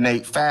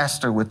coordinate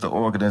faster with the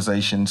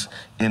organizations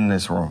in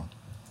this room.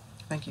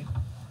 Thank you.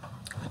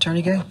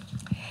 Attorney Gay?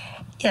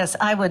 Yes,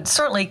 I would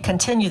certainly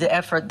continue the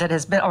effort that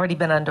has already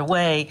been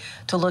underway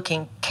to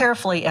looking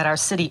carefully at our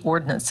city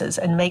ordinances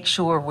and make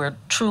sure we're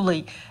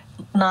truly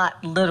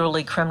not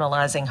literally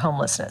criminalizing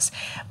homelessness.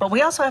 But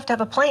we also have to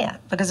have a plan,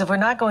 because if we're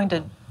not going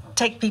to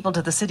take people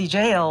to the city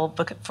jail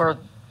for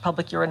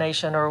public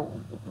urination or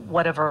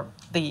whatever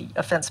the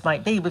offense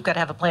might be, we've got to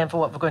have a plan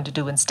for what we're going to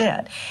do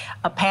instead.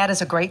 A PAD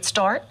is a great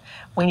start.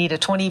 We need a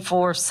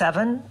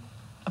 24/7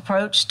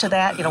 approach to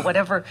that,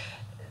 whatever.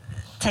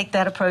 Take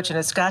that approach, and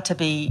it's got to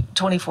be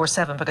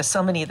 24/7, because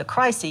so many of the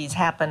crises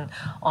happen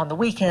on the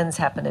weekends,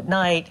 happen at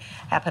night,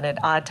 happen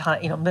at odd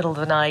time, middle of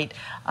the night,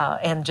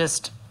 and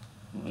just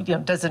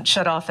doesn't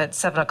shut off at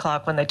 7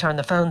 o'clock when they turn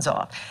the phones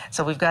off.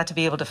 So we've got to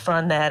be able to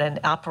fund that and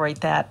operate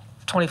that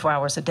 24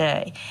 hours a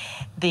day.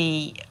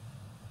 The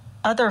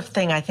other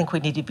thing I think we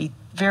need to be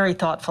very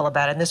thoughtful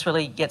about, and this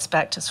really gets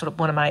back to sort of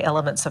one of my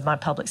elements of my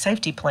public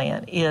safety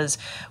plan, is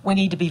we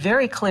need to be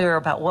very clear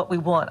about what we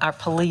want our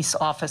police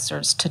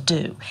officers to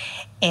do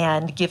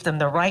and give them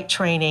the right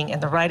training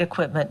and the right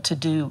equipment to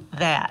do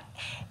that.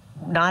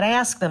 Not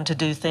ask them to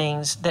do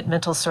things that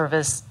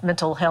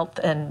mental health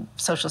and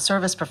social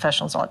service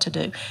professionals ought to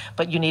do,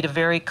 but you need a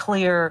very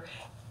clear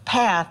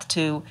path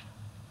to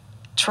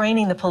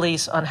training the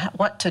police on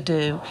what to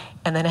do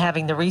and then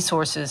having the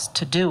resources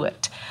to do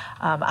it.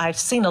 I've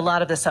seen a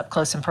lot of this up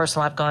close and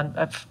personal.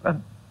 I've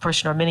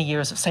parishioner many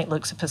years of St.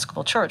 Luke's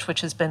Episcopal Church,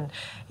 which has been,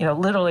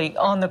 literally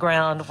on the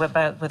ground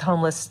with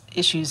homeless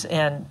issues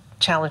and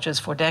challenges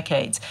for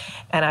decades.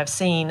 And I've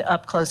seen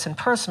up close and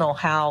personal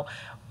how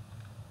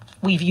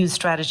we've used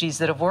strategies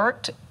that have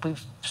worked.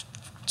 We've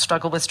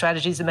struggled with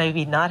strategies that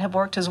maybe not have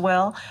worked as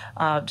well,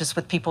 just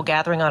with people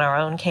gathering on our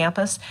own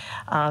campus.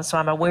 So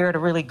I'm aware at a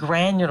really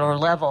granular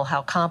level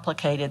how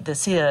complicated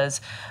this is,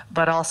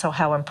 but also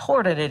how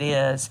important it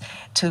is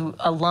to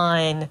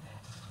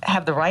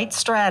have the right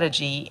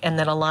strategy and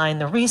then align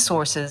the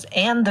resources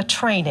and the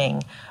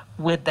training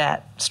with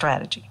that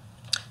strategy.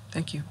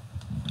 Thank you.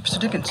 Mr.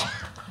 Dickens.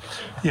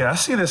 Yeah, I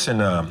see this in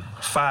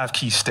 5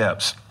 key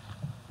steps.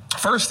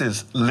 First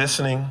is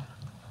listening,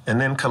 and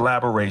then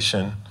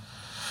collaboration,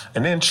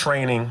 and then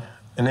training,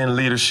 and then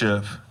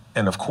leadership,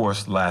 and of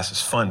course, last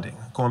is funding.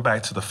 Going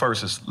back to the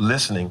first is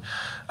listening.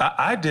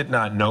 I did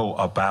not know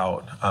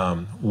about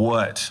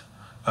what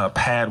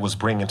PAD was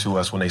bringing to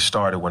us when they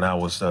started, when I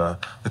was the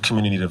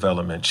community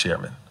development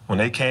chairman. When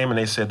they came and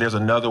they said, there's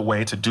another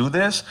way to do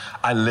this,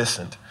 I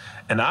listened.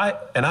 And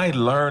I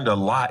learned a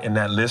lot in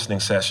that listening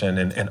session,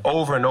 and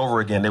over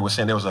again, they were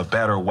saying there was a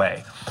better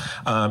way.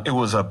 It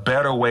was a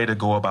better way to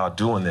go about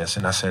doing this.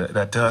 And I said,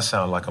 that does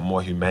sound like a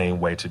more humane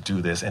way to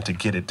do this and to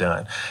get it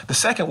done. The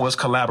second was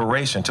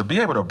collaboration, to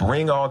be able to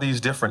bring all these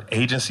different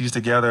agencies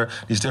together,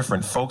 these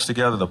different folks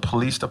together, the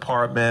police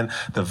department,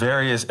 the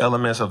various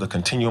elements of the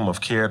continuum of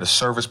care, the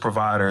service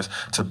providers,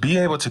 to be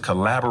able to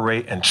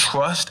collaborate and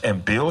trust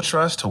and build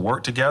trust, to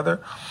work together.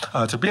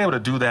 To be able to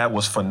do that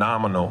was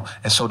phenomenal.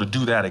 And so to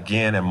do that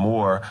again and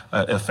more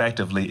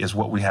effectively is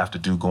what we have to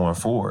do going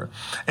forward.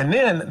 And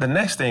then the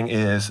next thing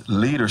is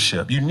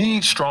leadership. You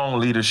need strong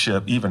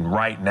leadership even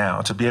right now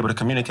to be able to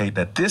communicate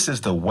that this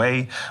is the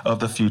way of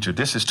the future.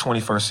 This is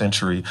 21st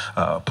century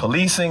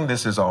policing.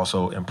 This is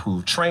also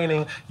improved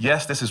training.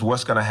 Yes, this is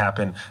what's going to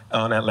happen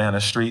on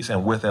Atlanta streets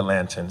and with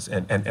Atlantans.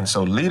 And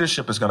so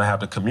leadership is going to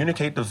have to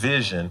communicate the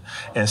vision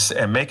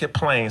and make it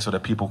plain so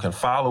that people can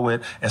follow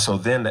it. And so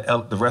then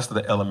the rest of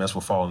the elements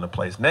will fall into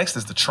place. Next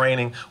is the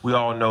training. We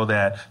all know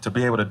that to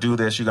be able to do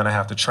this, you're going to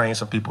have to train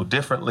some people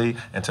differently,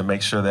 and to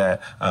make sure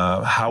that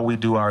how we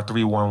do our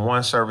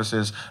 311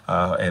 services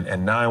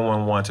and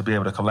 911, to be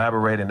able to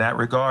collaborate in that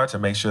regard, to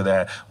make sure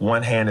that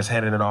one hand is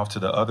handing it off to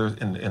the other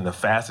in the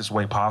fastest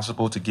way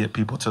possible to get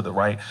people to the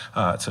right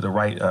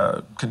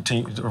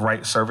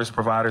service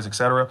providers, et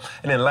cetera.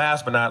 And then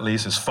last but not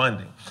least is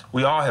funding.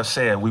 We all have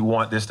said we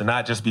want this to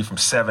not just be from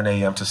 7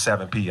 a.m. to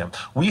 7 p.m.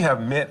 We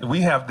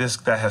have this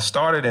that has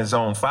started in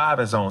Zone 5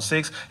 and Zone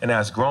 6 and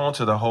has grown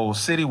to the whole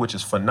city, which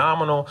is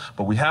phenomenal,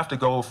 but we have to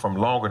go from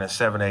longer than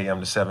 7 a.m.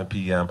 to 7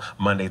 p.m.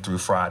 Monday through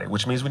Friday,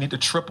 which means we need to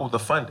triple the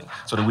funding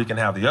so that we can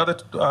have the other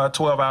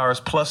 12 hours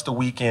plus the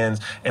weekends,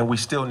 and we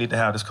still need to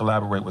have this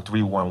collaborate with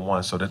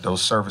 311 so that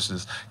those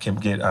services can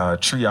get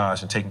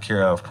triaged and taken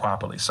care of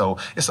properly. So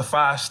it's a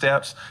 5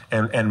 steps,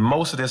 and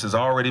most of this has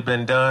already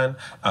been done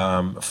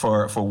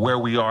for where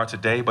we are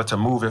today, but to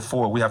move it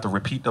forward, we have to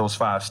repeat those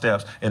 5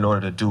 steps in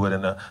order to do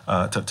it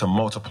to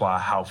multiply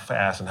how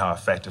fast and how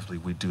effectively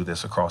we do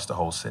this across the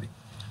whole city.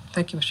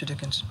 Thank you, Mr.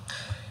 Dickens.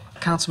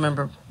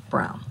 Councilmember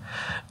Brown.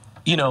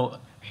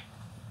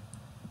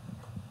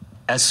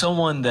 As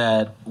someone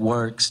that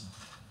works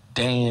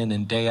day in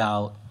and day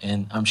out,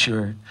 and I'm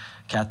sure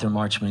Catherine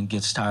Marchman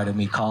gets tired of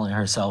me calling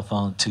her cell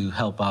phone to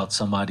help out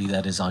somebody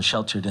that is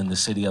unsheltered in the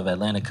city of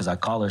Atlanta because I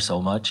call her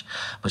so much,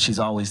 but she's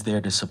always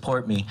there to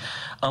support me.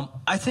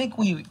 I think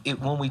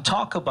when we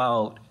talk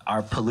about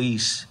our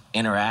police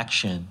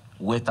interaction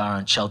with our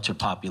unsheltered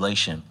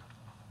population,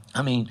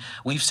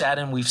 we've sat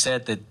and we've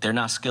said that they're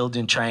not skilled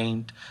and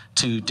trained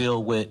to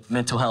deal with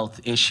mental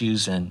health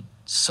issues and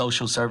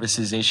social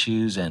services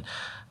issues and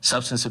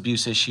substance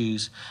abuse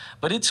issues,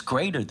 but it's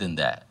greater than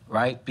that,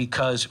 right?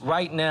 Because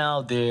right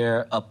now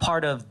they're a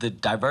part of the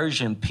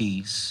diversion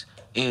piece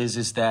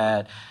is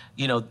that,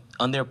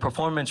 on their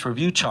performance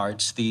review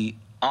charts, the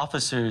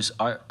officers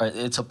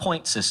it's a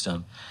point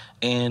system,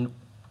 and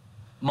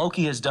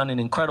Moki has done an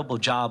incredible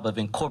job of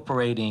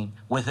incorporating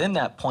within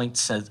that point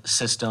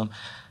system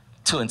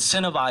to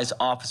incentivize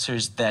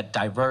officers that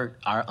divert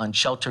our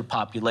unsheltered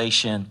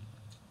population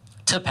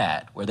to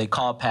PAD, where they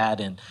call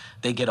PAD and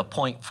they get a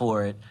point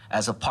for it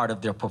as a part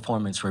of their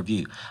performance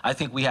review. I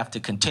think we have to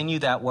continue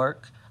that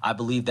work. I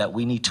believe that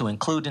we need to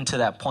include into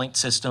that point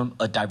system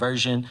a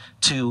diversion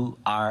to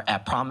our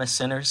At Promise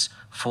centers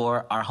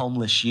for our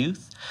homeless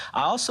youth.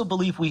 I also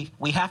believe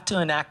we have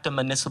to enact a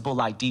municipal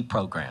ID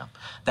program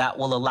that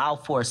will allow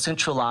for a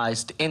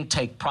centralized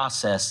intake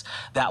process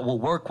that will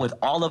work with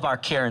all of our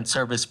care and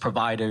service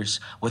providers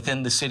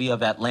within the city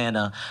of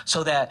Atlanta,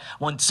 so that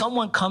when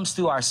someone comes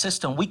through our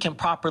system, we can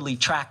properly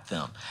track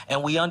them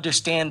and we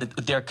understand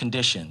their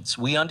conditions.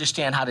 We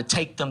understand how to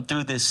take them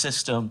through this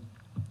system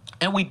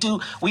And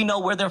we know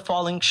where they're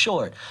falling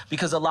short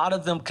because a lot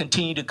of them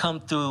continue to come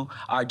through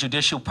our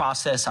judicial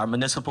process, our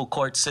municipal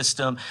court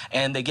system,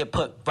 and they get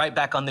put right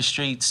back on the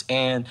streets,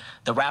 and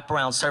the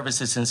wraparound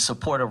services and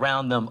support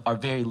around them are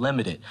very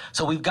limited.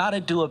 So we've got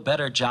to do a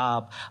better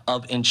job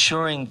of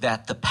ensuring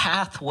that the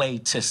pathway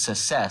to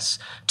success,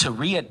 to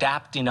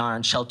readapting our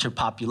unsheltered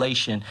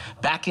population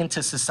back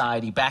into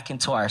society, back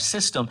into our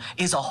system,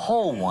 is a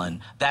whole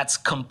one that's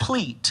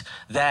complete,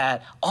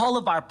 that all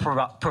of our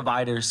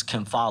providers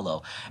can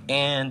follow.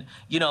 And,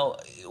 you know,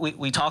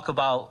 we talk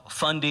about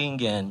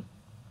funding and,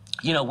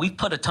 you know, we've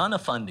put a ton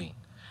of funding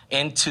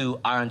into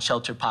our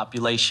unsheltered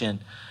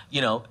population,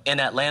 you know,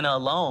 in Atlanta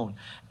alone.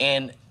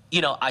 And,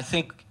 you know, I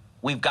think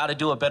we've got to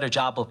do a better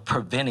job of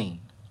preventing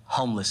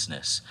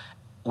homelessness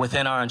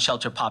within our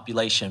unsheltered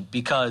population,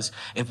 because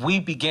if we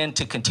begin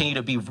to continue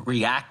to be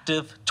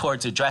reactive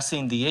towards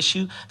addressing the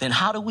issue, then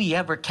how do we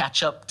ever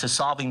catch up to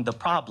solving the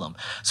problem?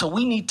 So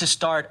we need to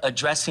start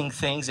addressing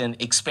things and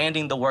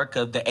expanding the work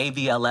of the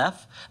AVLF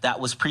that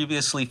was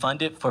previously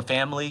funded for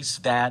families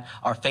that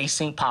are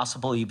facing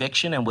possible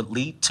eviction and would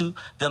lead to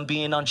them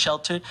being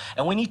unsheltered.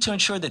 And we need to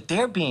ensure that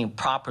they're being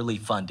properly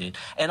funded.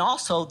 And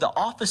also the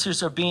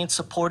officers are being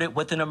supported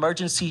with an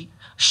emergency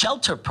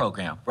shelter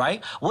program,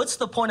 right? What's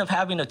the point of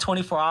having a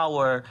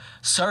 24-hour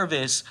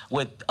service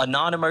with a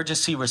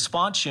non-emergency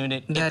response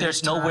unit if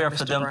there's nowhere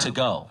for them to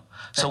go?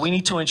 So we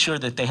need to ensure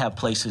that they have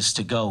places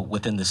to go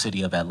within the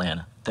city of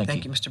Atlanta.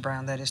 Thank you, Mr.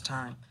 Brown. That is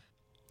time.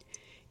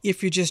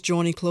 If you're just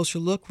joining Closer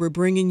Look, we're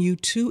bringing you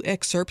 2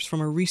 excerpts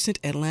from a recent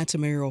Atlanta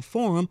mayoral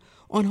forum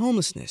on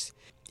homelessness.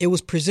 It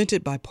was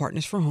presented by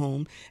Partners for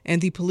Home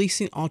and the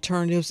Policing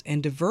Alternatives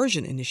and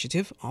Diversion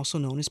Initiative, also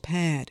known as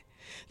PAD.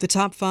 The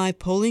top 5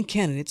 polling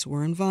candidates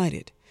were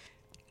invited.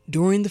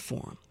 During the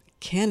forum,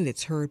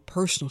 candidates heard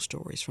personal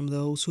stories from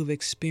those who have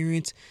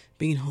experienced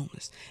being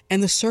homeless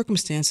and the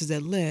circumstances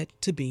that led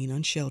to being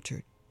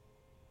unsheltered.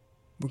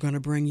 We're going to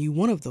bring you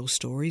one of those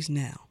stories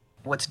now.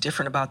 What's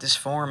different about this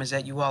forum is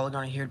that you all are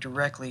going to hear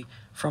directly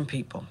from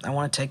people. I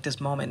want to take this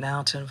moment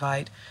now to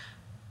invite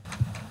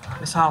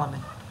Ms.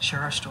 Holloman to share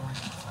her story.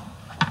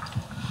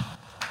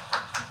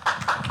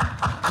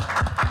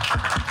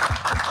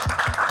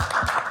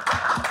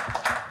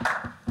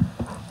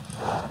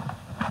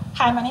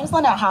 Hi, my name is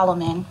Lynette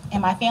Holloman,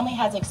 and my family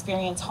has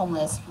experienced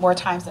homeless more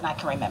times than I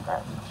can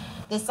remember.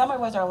 This summer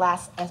was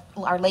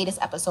our latest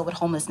episode with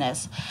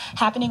homelessness,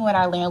 happening when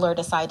our landlord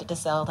decided to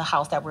sell the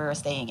house that we were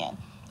staying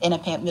in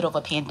the middle of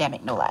a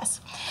pandemic, no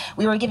less.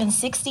 We were given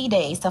 60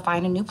 days to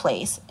find a new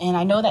place, and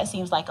I know that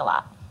seems like a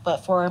lot, but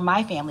for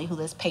my family who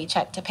lives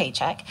paycheck to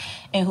paycheck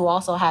and who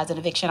also has an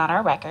eviction on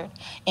our record,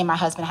 and my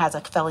husband has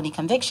a felony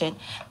conviction,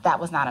 that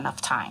was not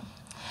enough time.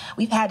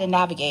 We've had to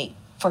navigate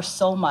for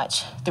so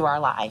much through our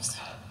lives.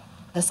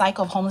 The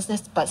cycle of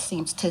homelessness but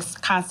seems to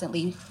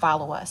constantly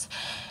follow us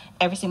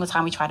every single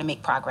time we try to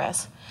make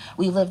progress.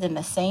 We lived in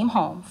the same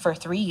home for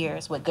 3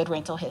 years with good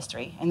rental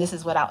history, and this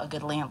is without a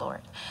good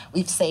landlord.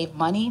 We've saved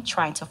money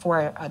trying to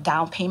afford a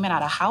down payment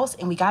on a house,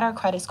 and we got our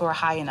credit score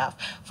high enough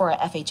for an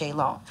FHA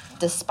loan.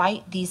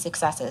 Despite these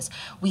successes,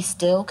 we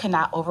still could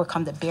not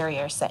overcome the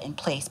barriers set in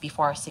place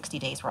before our 60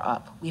 days were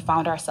up. We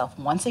found ourselves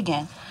once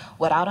again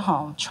without a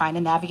home, trying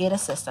to navigate a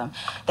system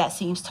that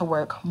seems to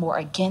work more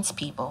against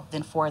people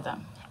than for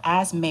them.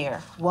 As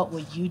mayor, what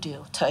would you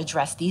do to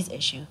address these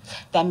issues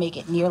that make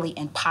it nearly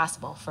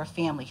impossible for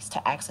families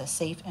to access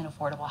safe and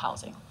affordable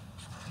housing?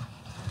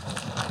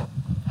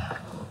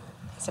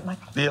 Is it Mike?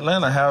 The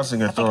Atlanta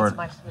Housing Authority.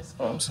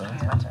 Oh, I'm sorry.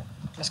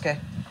 Ms. Gay.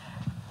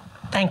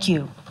 Thank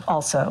you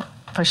also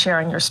for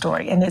sharing your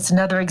story. And it's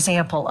another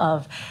example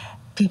of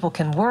people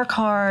can work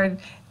hard,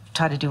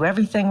 try to do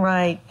everything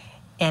right,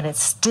 and it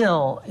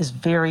still is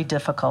very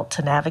difficult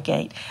to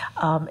navigate,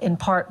 in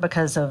part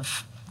because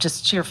of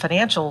just sheer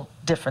financial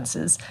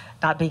differences,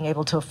 not being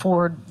able to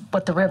afford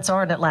what the rents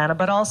are in Atlanta,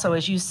 but also,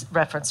 as you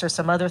referenced, there's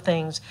some other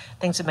things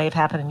that may have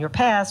happened in your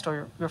past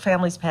or your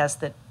family's past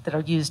that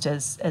are used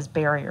as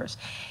barriers.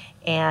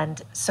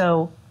 And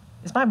so,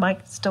 is my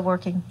mic still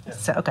working? Yeah.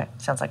 So, okay,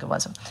 sounds like it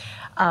wasn't.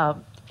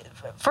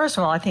 First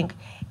of all, I think,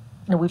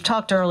 we've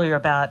talked earlier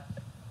about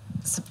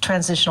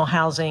transitional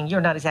housing.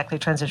 You're not exactly a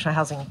transitional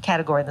housing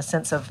category in the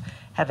sense of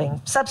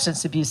having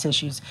substance abuse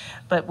issues,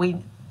 but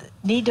we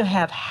need to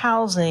have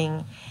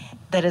housing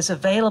that is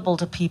available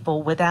to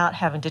people without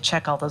having to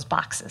check all those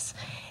boxes.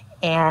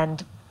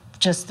 And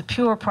just the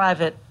pure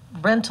private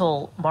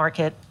rental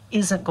market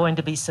isn't going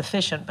to be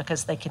sufficient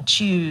because they can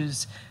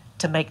choose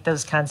to make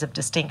those kinds of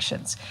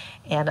distinctions.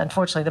 And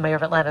unfortunately, the mayor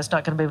of Atlanta is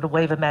not going to be able to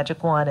wave a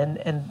magic wand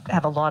and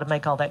have a law to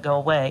make all that go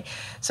away.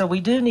 So we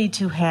do need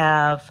to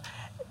have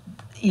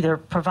either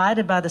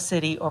provided by the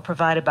city or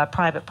provided by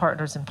private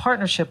partners in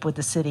partnership with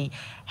the city,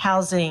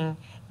 housing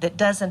that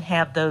doesn't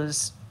have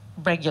those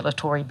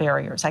regulatory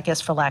barriers, I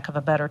guess, for lack of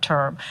a better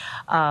term.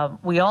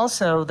 We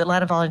also, the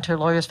Atlanta Volunteer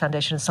Lawyers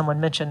Foundation, as someone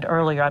mentioned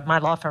earlier, my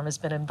law firm has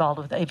been involved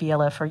with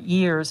AVLF for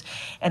years,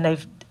 and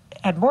they've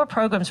had more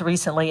programs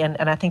recently, and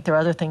I think there are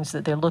other things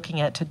that they're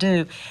looking at to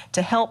do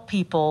to help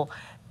people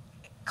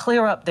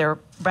clear up their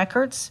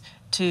records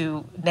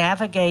to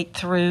navigate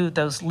through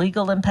those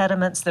legal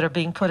impediments that are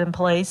being put in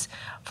place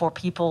for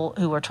people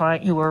who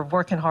are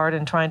working hard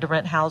and trying to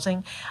rent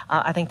housing.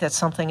 I think that's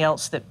something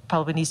else that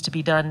probably needs to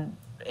be done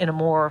in a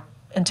more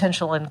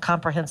intentional and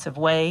comprehensive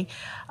way,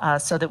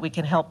 so that we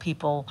can help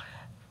people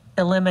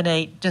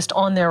eliminate just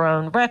on their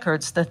own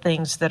records the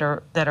things that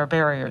are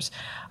barriers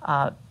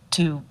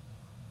to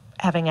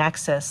having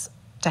access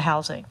to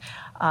housing.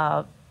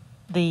 I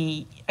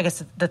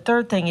guess the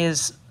third thing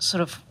is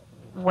sort of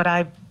what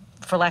I,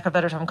 for lack of a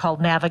better term,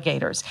 called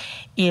navigators.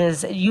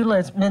 Is you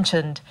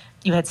mentioned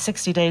you had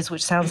 60 days,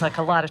 which sounds like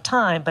a lot of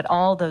time, but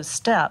all those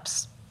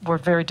steps were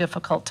very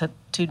difficult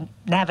to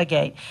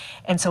navigate.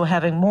 And so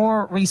having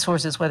more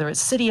resources, whether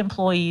it's city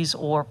employees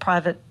or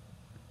private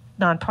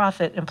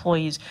nonprofit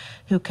employees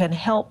who can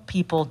help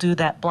people do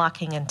that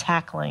blocking and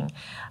tackling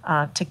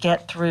to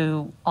get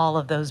through all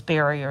of those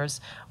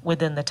barriers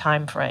within the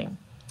time frame.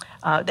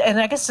 And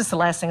I guess just the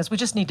last thing is we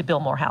just need to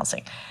build more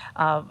housing.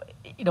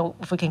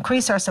 If we can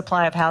increase our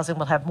supply of housing,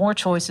 we'll have more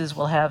choices.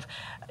 We'll have,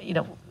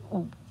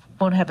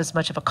 won't have as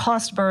much of a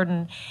cost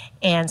burden,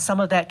 and some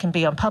of that can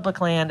be on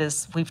public land,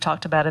 as we've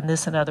talked about in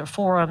this and other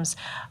forums.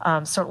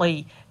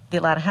 Certainly, the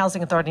Atlanta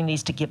Housing Authority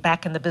needs to get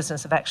back in the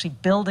business of actually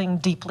building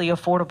deeply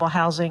affordable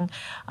housing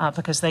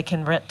because they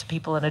can rent to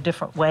people in a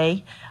different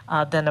way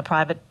than a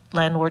private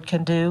landlord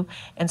can do.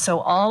 And so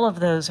all of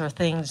those are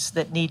things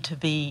that need to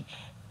be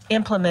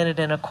implemented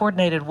in a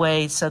coordinated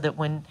way so that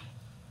when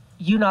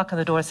you knock on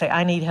the door and say,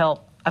 I need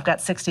help, I've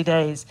got 60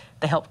 days,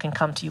 the help can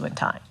come to you in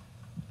time.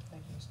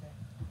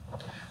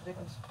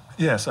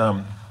 Yes,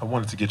 I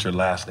wanted to get your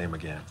last name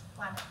again.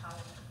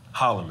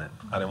 Holloman.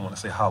 I didn't want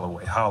to say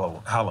Holloway.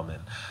 Holloman.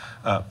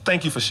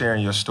 Thank you for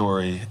sharing your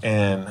story,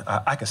 and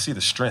I can see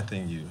the strength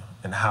in you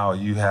and how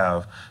you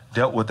have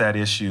dealt with that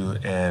issue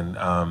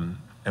and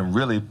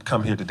really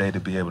come here today to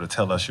be able to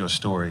tell us your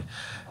story.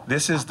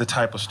 This is the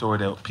type of story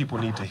that people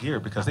need to hear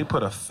because they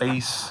put a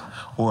face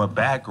or a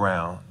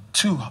background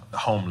to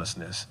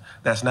homelessness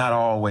that's not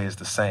always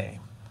the same.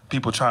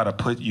 People try to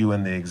put you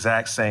in the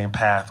exact same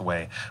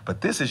pathway,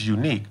 but this is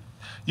unique.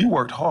 You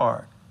worked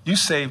hard. You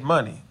saved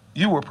money.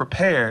 You were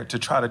prepared to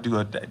try to do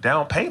a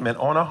down payment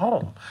on a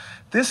home.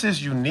 This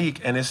is unique,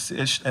 and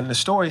and the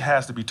story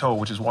has to be told,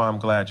 which is why I'm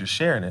glad you're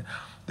sharing it.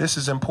 This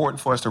is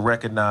important for us to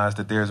recognize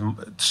that there's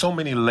so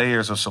many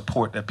layers of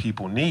support that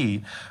people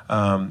need.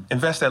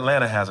 Invest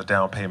Atlanta has a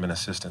down payment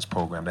assistance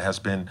program that has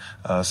been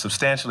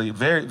substantially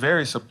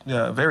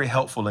very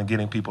helpful in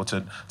getting people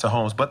to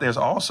homes. But there's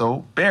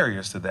also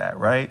barriers to that,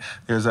 right?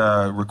 There's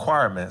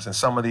requirements, and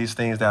some of these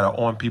things that are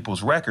on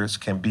people's records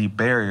can be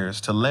barriers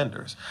to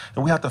lenders.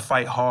 And we have to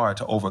fight hard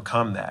to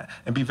overcome that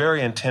and be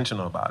very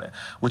intentional about it,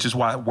 which is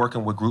why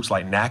working with groups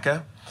like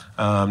NACA,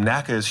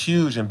 NACA is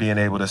huge in being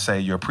able to say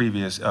your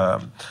previous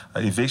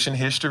eviction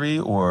history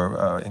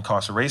or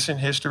incarceration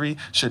history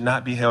should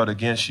not be held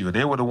against you.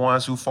 They were the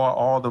ones who fought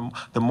all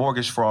the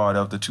mortgage fraud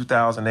of the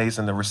 2008s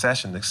and the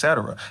recession, et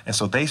cetera. And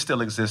so they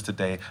still exist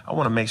today. I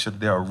want to make sure that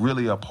they are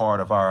really a part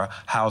of our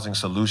housing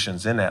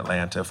solutions in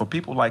Atlanta for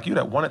people like you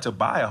that wanted to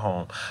buy a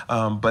home.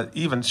 But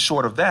even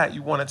short of that,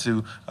 you wanted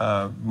to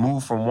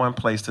move from one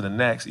place to the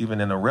next, even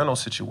in a rental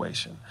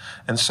situation.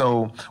 And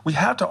so we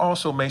have to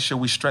also make sure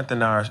we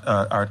strengthen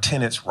our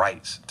tenants'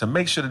 rights, to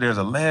make sure that there's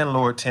a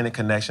landlord-tenant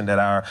connection, that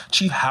our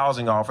chief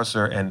housing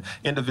officer and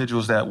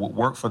individuals that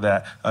work for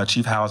that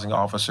chief housing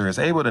officer is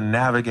able to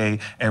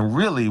navigate and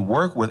really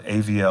work with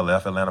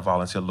AVLF, Atlanta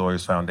Volunteer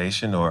Lawyers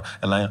Foundation, or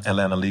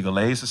Atlanta Legal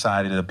Aid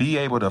Society, to be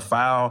able to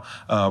file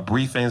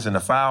briefings and to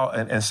file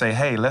and say,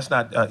 hey, let's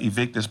not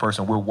evict this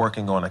person. We're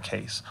working on a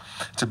case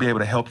to be able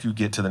to help you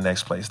get to the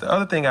next place. The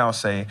other thing I'll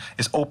say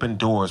is Open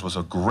Doors was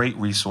a great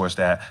resource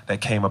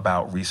that came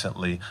about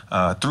recently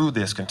through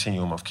this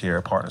continuum of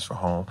care, Partners for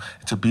Home,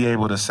 to be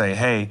able to say,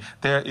 hey,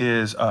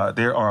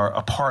 there are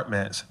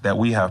apartments that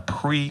we have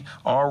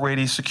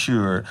already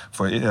secured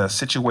for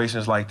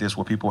situations like this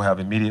where people have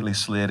immediately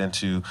slid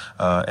into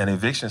an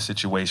eviction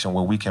situation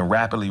where we can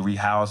rapidly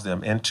rehouse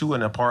them into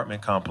an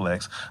apartment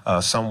complex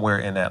somewhere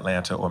in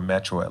Atlanta or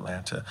Metro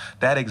Atlanta.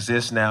 That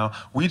exists now.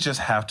 We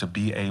just have to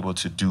be able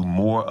to do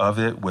more of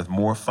it with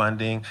more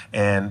funding,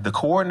 and the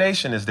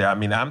coordination is there. I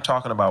mean, I'm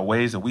talking about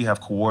ways that we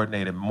have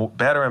coordinated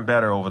better and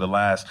better over the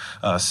last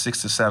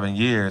 6 to 7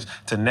 years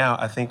to now.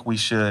 I think we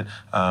should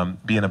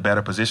be in a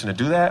better position to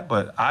do that,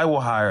 but I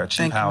will hire a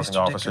chief housing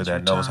officer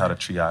that knows how to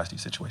triage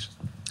these situations.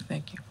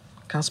 Thank you.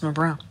 Councilman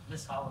Brown.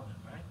 Ms. Holloman,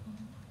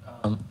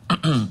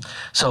 right?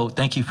 So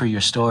thank you for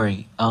your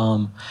story.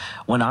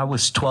 When I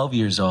was 12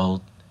 years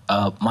old,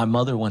 my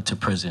mother went to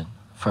prison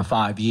for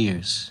 5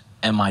 years,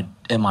 and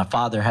my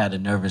father had a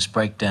nervous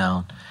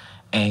breakdown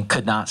and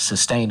could not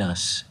sustain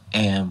us,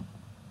 and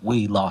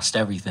we lost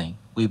everything.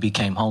 We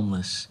became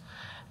homeless,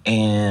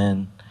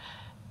 and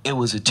it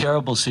was a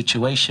terrible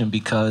situation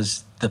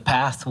because the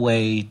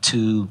pathway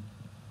to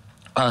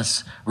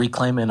us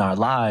reclaiming our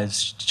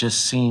lives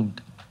just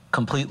seemed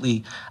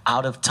completely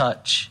out of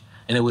touch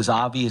And it was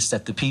obvious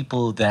that the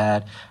people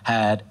that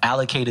had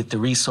allocated the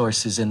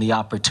resources and the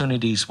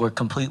opportunities were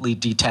completely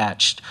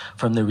detached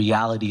from the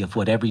reality of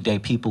what everyday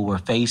people were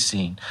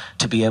facing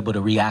to be able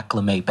to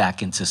reacclimate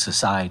back into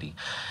society.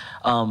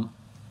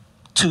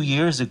 2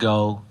 years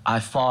ago, I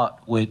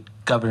fought with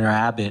Governor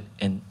Abbott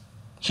in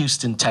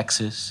Houston,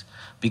 Texas,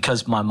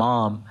 because my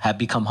mom had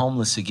become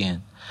homeless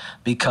again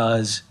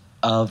because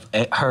of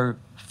her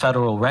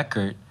federal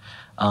record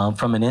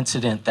from an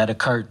incident that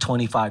occurred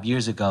 25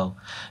 years ago.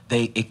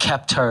 It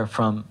kept her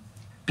from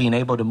being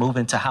able to move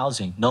into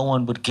housing. No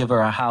one would give her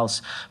a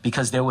house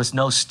because there was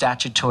no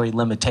statutory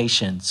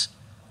limitations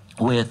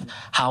with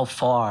how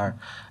far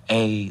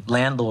a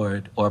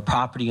landlord or a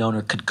property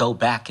owner could go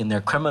back in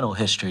their criminal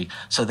history,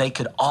 so they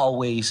could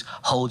always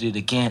hold it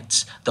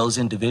against those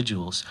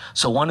individuals.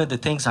 So one of the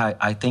things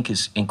I think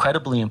is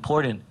incredibly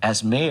important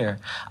as mayor,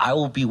 I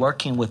will be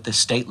working with the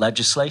state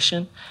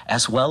legislation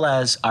as well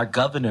as our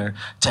governor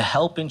to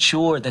help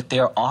ensure that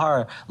there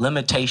are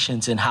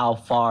limitations in how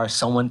far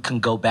someone can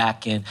go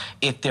back and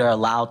if they're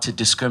allowed to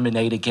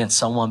discriminate against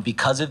someone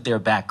because of their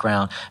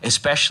background,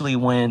 especially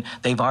when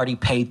they've already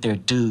paid their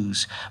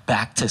dues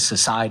back to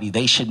society.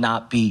 They should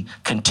not be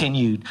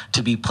continued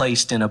to be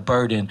placed in a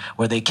burden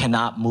where they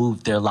cannot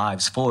move their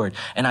lives forward.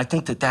 And I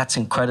think that that's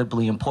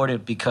incredibly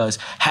important, because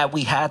had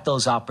we had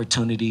those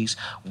opportunities,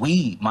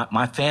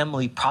 my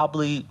family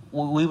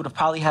we would have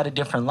probably had a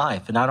different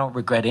life. And I don't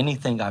regret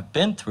anything I've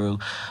been through,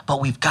 but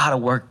we've got to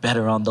work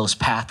better on those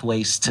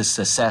pathways to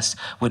success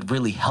with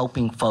really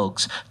helping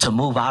folks to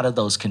move out of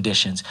those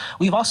conditions.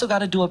 We've also got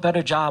to do a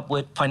better job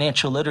with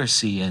financial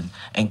literacy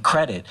and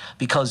credit,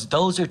 because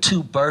those are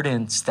two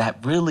burdens that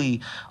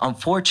really,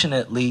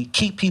 unfortunately,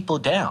 keep people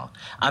down.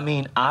 I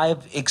mean,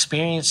 I've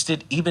experienced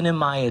it even in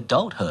my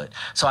adulthood.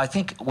 So I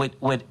think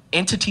with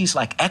entities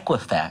like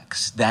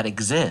Equifax that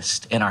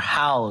exist and are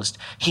housed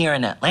here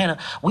in Atlanta,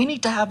 we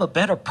need to have a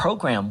better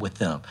program with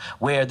them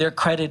where their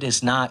credit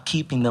is not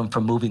keeping them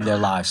from moving their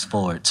lives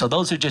forward. So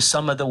those are just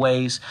some of the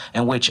ways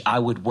in which I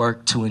would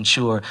work to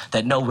ensure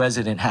that no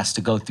resident has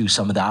to go through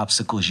some of the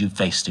obstacles you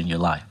faced in your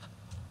life.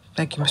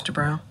 Thank you, Mr.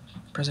 Brown.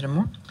 President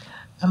Moore?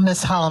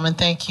 Ms. Holloman,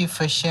 thank you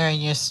for sharing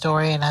your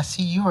story, and I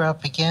see you were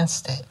up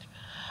against it.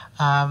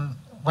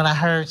 When I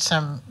heard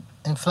some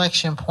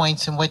inflection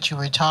points in what you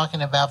were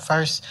talking about,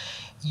 first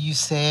you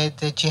said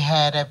that you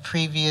had a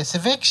previous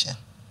eviction.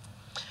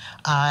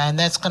 And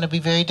that's going to be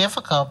very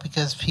difficult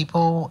because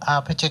people,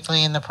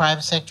 particularly in the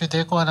private sector,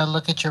 they're going to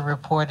look at your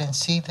report and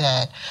see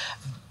that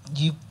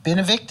you've been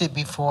evicted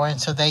before,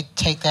 and so they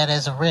take that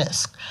as a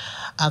risk.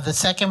 The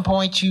second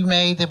point you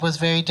made that was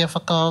very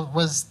difficult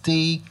was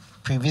the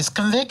previous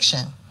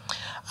conviction.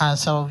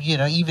 So,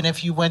 even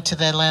if you went to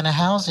the Atlanta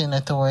Housing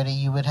Authority,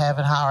 you would have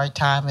a hard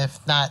time, if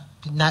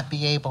not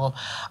be able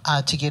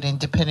to get in,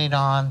 depending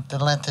on the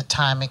length of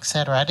time, et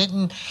cetera. I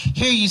didn't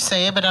hear you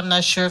say it, but I'm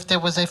not sure if there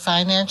was a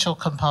financial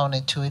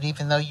component to it,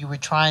 even though you were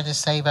trying to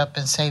save up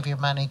and save your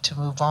money to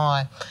move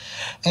on.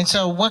 And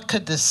so what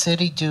could the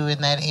city do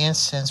in that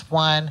instance?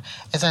 One,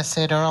 as I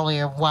said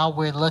earlier, while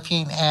we're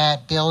looking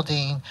at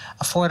building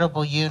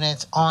affordable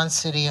units on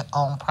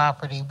city-owned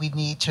property, we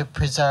need to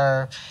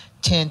preserve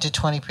 10 to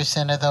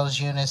 20% of those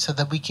units so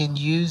that we can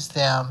use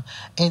them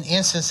in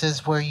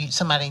instances where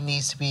somebody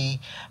needs to be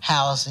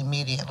housed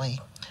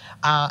immediately.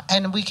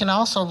 And we can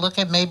also look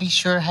at maybe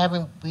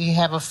we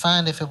have a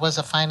fund, if it was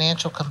a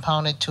financial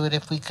component to it,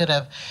 if we could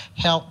have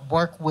helped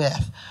work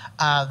with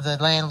the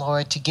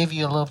landlord to give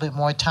you a little bit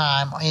more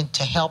time and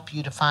to help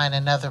you to find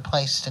another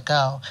place to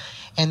go.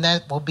 And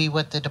that will be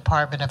what the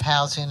Department of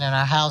Housing and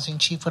our housing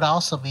chief would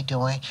also be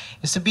doing,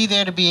 is to be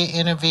there to be an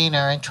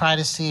intervener and try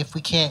to see if we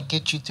can't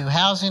get you through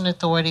housing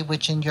authority,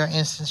 which in your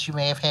instance you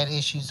may have had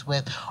issues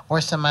with, or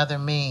some other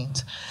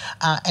means.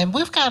 And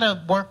we've got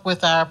to work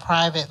with our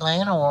private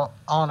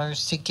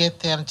landowners to get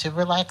them to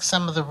relax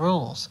some of the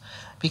rules,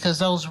 because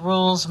those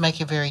rules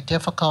make it very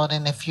difficult.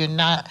 And if you're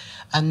not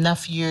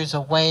enough years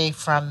away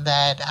from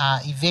that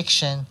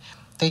eviction,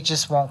 they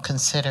just won't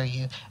consider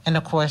you. And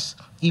of course,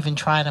 even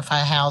trying to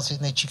find housing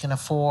that you can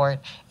afford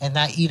and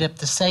not eat up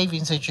the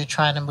savings that you're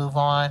trying to move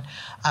on.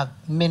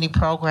 Many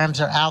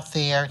programs are out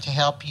there to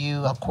help you,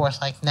 of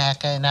course, like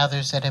NACA and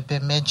others that have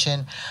been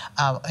mentioned,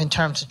 in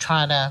terms of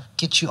trying to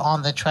get you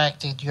on the track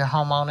to your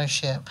home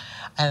ownership.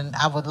 And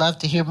I would love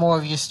to hear more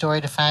of your story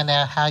to find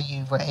out how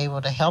you were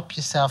able to help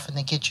yourself and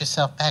to get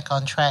yourself back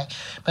on track.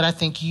 But I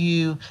think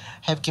you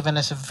have given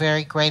us a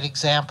very great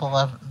example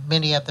of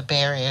many of the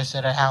barriers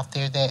that are out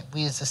there that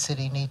we as a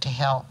city need to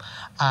help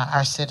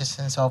our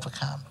citizens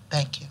overcome.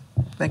 Thank you.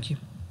 Thank you.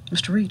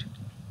 Mr. Reed.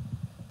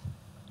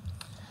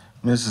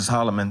 Mrs.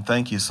 Holloman,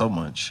 thank you so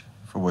much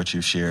for what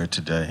you shared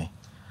today.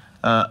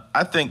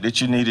 I think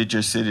that you needed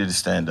your city to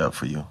stand up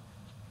for you.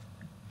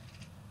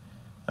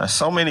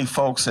 So many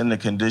folks in the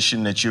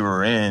condition that you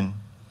were in,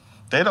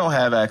 they don't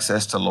have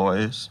access to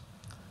lawyers.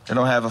 They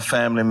don't have a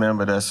family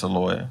member that's a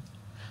lawyer.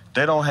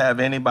 They don't have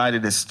anybody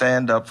to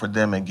stand up for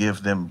them and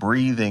give them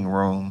breathing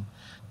room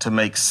to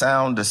make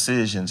sound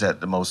decisions at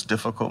the most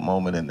difficult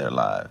moment in their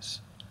lives.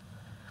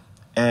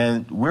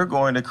 And we're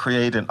going to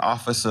create an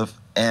Office of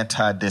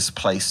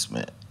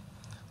Anti-Displacement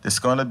that's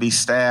going to be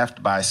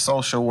staffed by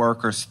social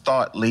workers,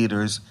 thought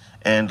leaders,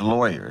 and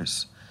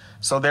lawyers.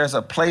 So there's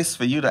a place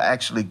for you to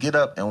actually get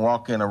up and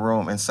walk in a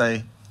room and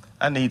say,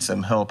 I need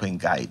some help and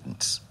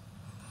guidance.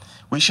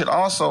 We should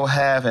also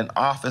have an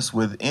office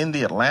within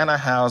the Atlanta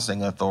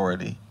Housing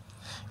Authority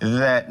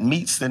that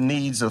meets the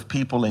needs of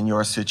people in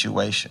your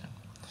situation.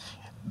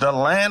 The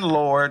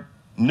landlord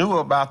knew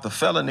about the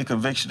felony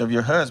conviction of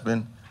your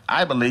husband,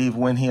 I believe,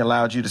 when he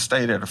allowed you to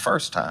stay there the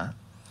first time.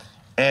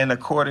 And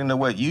according to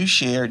what you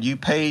shared, you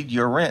paid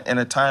your rent in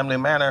a timely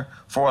manner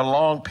for a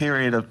long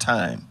period of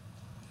time.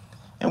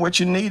 And what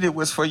you needed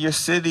was for your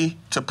city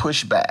to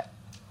push back,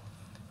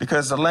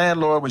 because the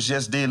landlord was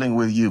just dealing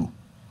with you.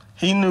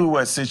 He knew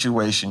what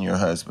situation your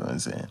husband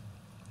was in.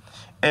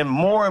 And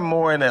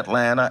more in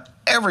Atlanta,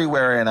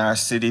 everywhere in our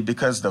city,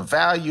 because the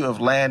value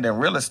of land and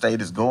real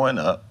estate is going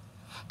up,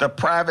 the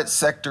private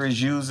sector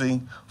is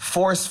using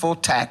forceful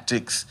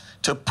tactics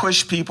to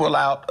push people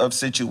out of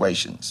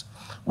situations,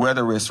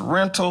 whether it's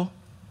rental,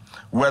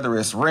 whether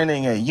it's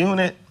renting a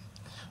unit.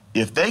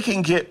 If they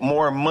can get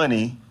more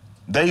money,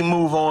 they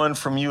move on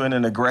from you in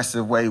an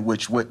aggressive way,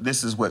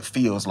 this is what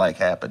feels like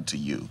happened to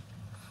you.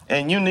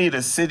 And you need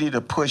a city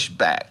to push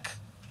back.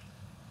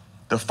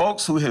 The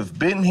folks who have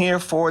been here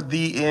for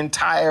the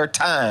entire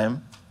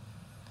time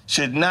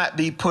should not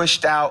be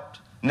pushed out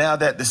now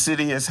that the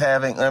city is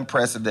having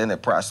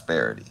unprecedented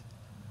prosperity.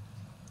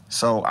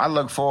 So I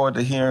look forward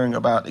to hearing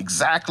about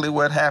exactly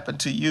what happened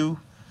to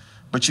you,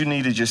 but you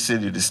needed your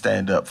city to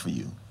stand up for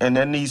you. And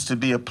there needs to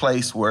be a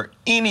place where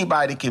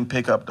anybody can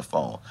pick up the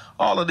phone.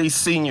 All of these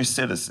senior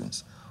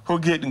citizens who are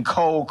getting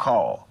cold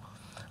call,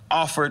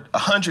 offered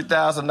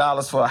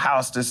 $100,000 for a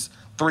house that's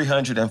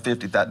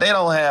 $350,000. They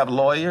don't have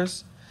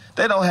lawyers.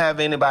 They don't have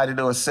anybody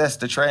to assess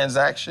the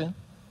transaction.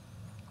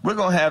 We're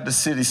going to have the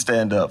city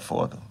stand up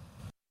for them.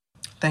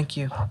 Thank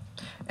you.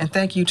 And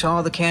thank you to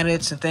all the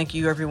candidates, and thank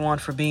you, everyone,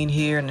 for being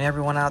here, and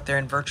everyone out there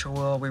in virtual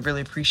world. We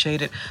really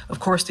appreciate it. Of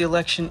course, the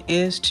election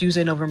is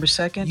Tuesday, November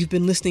 2nd. You've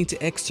been listening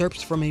to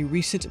excerpts from a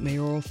recent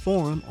mayoral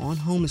forum on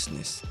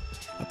homelessness.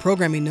 A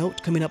programming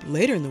note coming up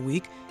later in the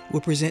week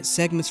will present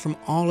segments from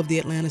all of the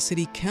Atlanta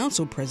City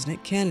Council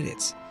president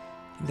candidates.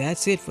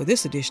 That's it for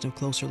this edition of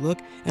Closer Look,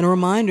 and a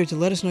reminder to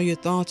let us know your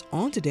thoughts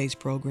on today's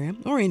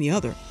program or any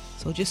other.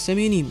 So just send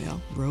me an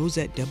email,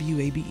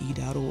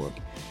 rose@wabe.org.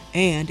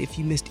 And if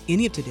you missed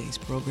any of today's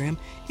program,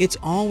 it's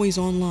always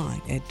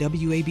online at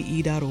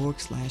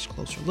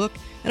wabe.org/closerlook.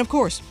 And of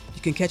course,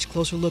 you can catch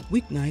Closer Look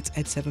weeknights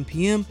at 7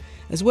 p.m.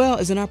 as well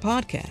as in our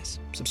podcast.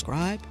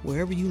 Subscribe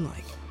wherever you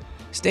like.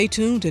 Stay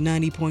tuned to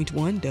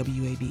 90.1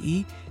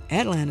 WABE,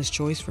 Atlanta's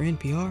Choice for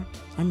NPR.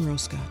 I'm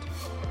Rose Scott.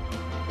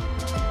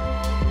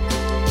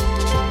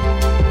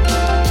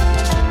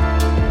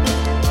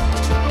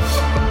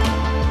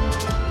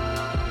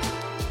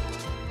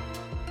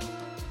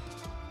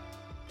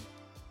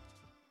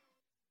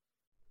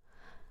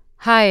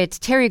 Hi, it's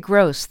Terry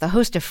Gross, the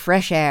host of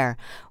Fresh Air.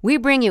 We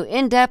bring you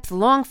in-depth,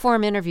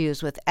 long-form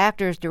interviews with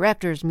actors,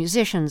 directors,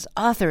 musicians,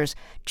 authors,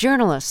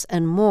 journalists,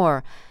 and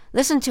more.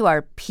 Listen to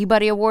our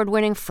Peabody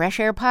Award-winning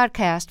Fresh Air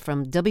podcast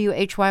from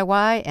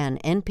WHYY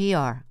and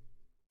NPR.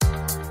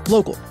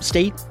 Local,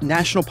 state,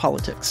 national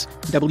politics.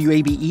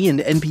 WABE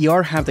and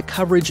NPR have the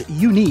coverage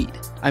you need.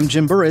 I'm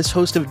Jim Burris,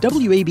 host of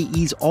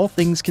WABE's All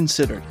Things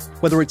Considered.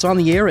 Whether it's on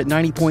the air at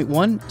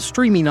 90.1,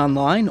 streaming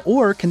online,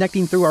 or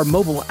connecting through our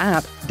mobile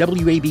app,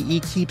 WABE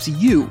keeps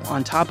you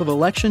on top of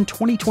election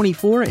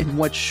 2024 in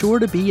what's sure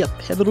to be a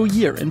pivotal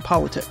year in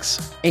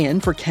politics.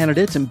 And for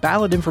candidates and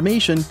ballot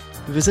information,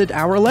 visit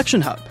our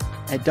election hub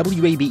at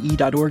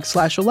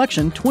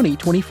wabe.org/election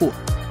 2024.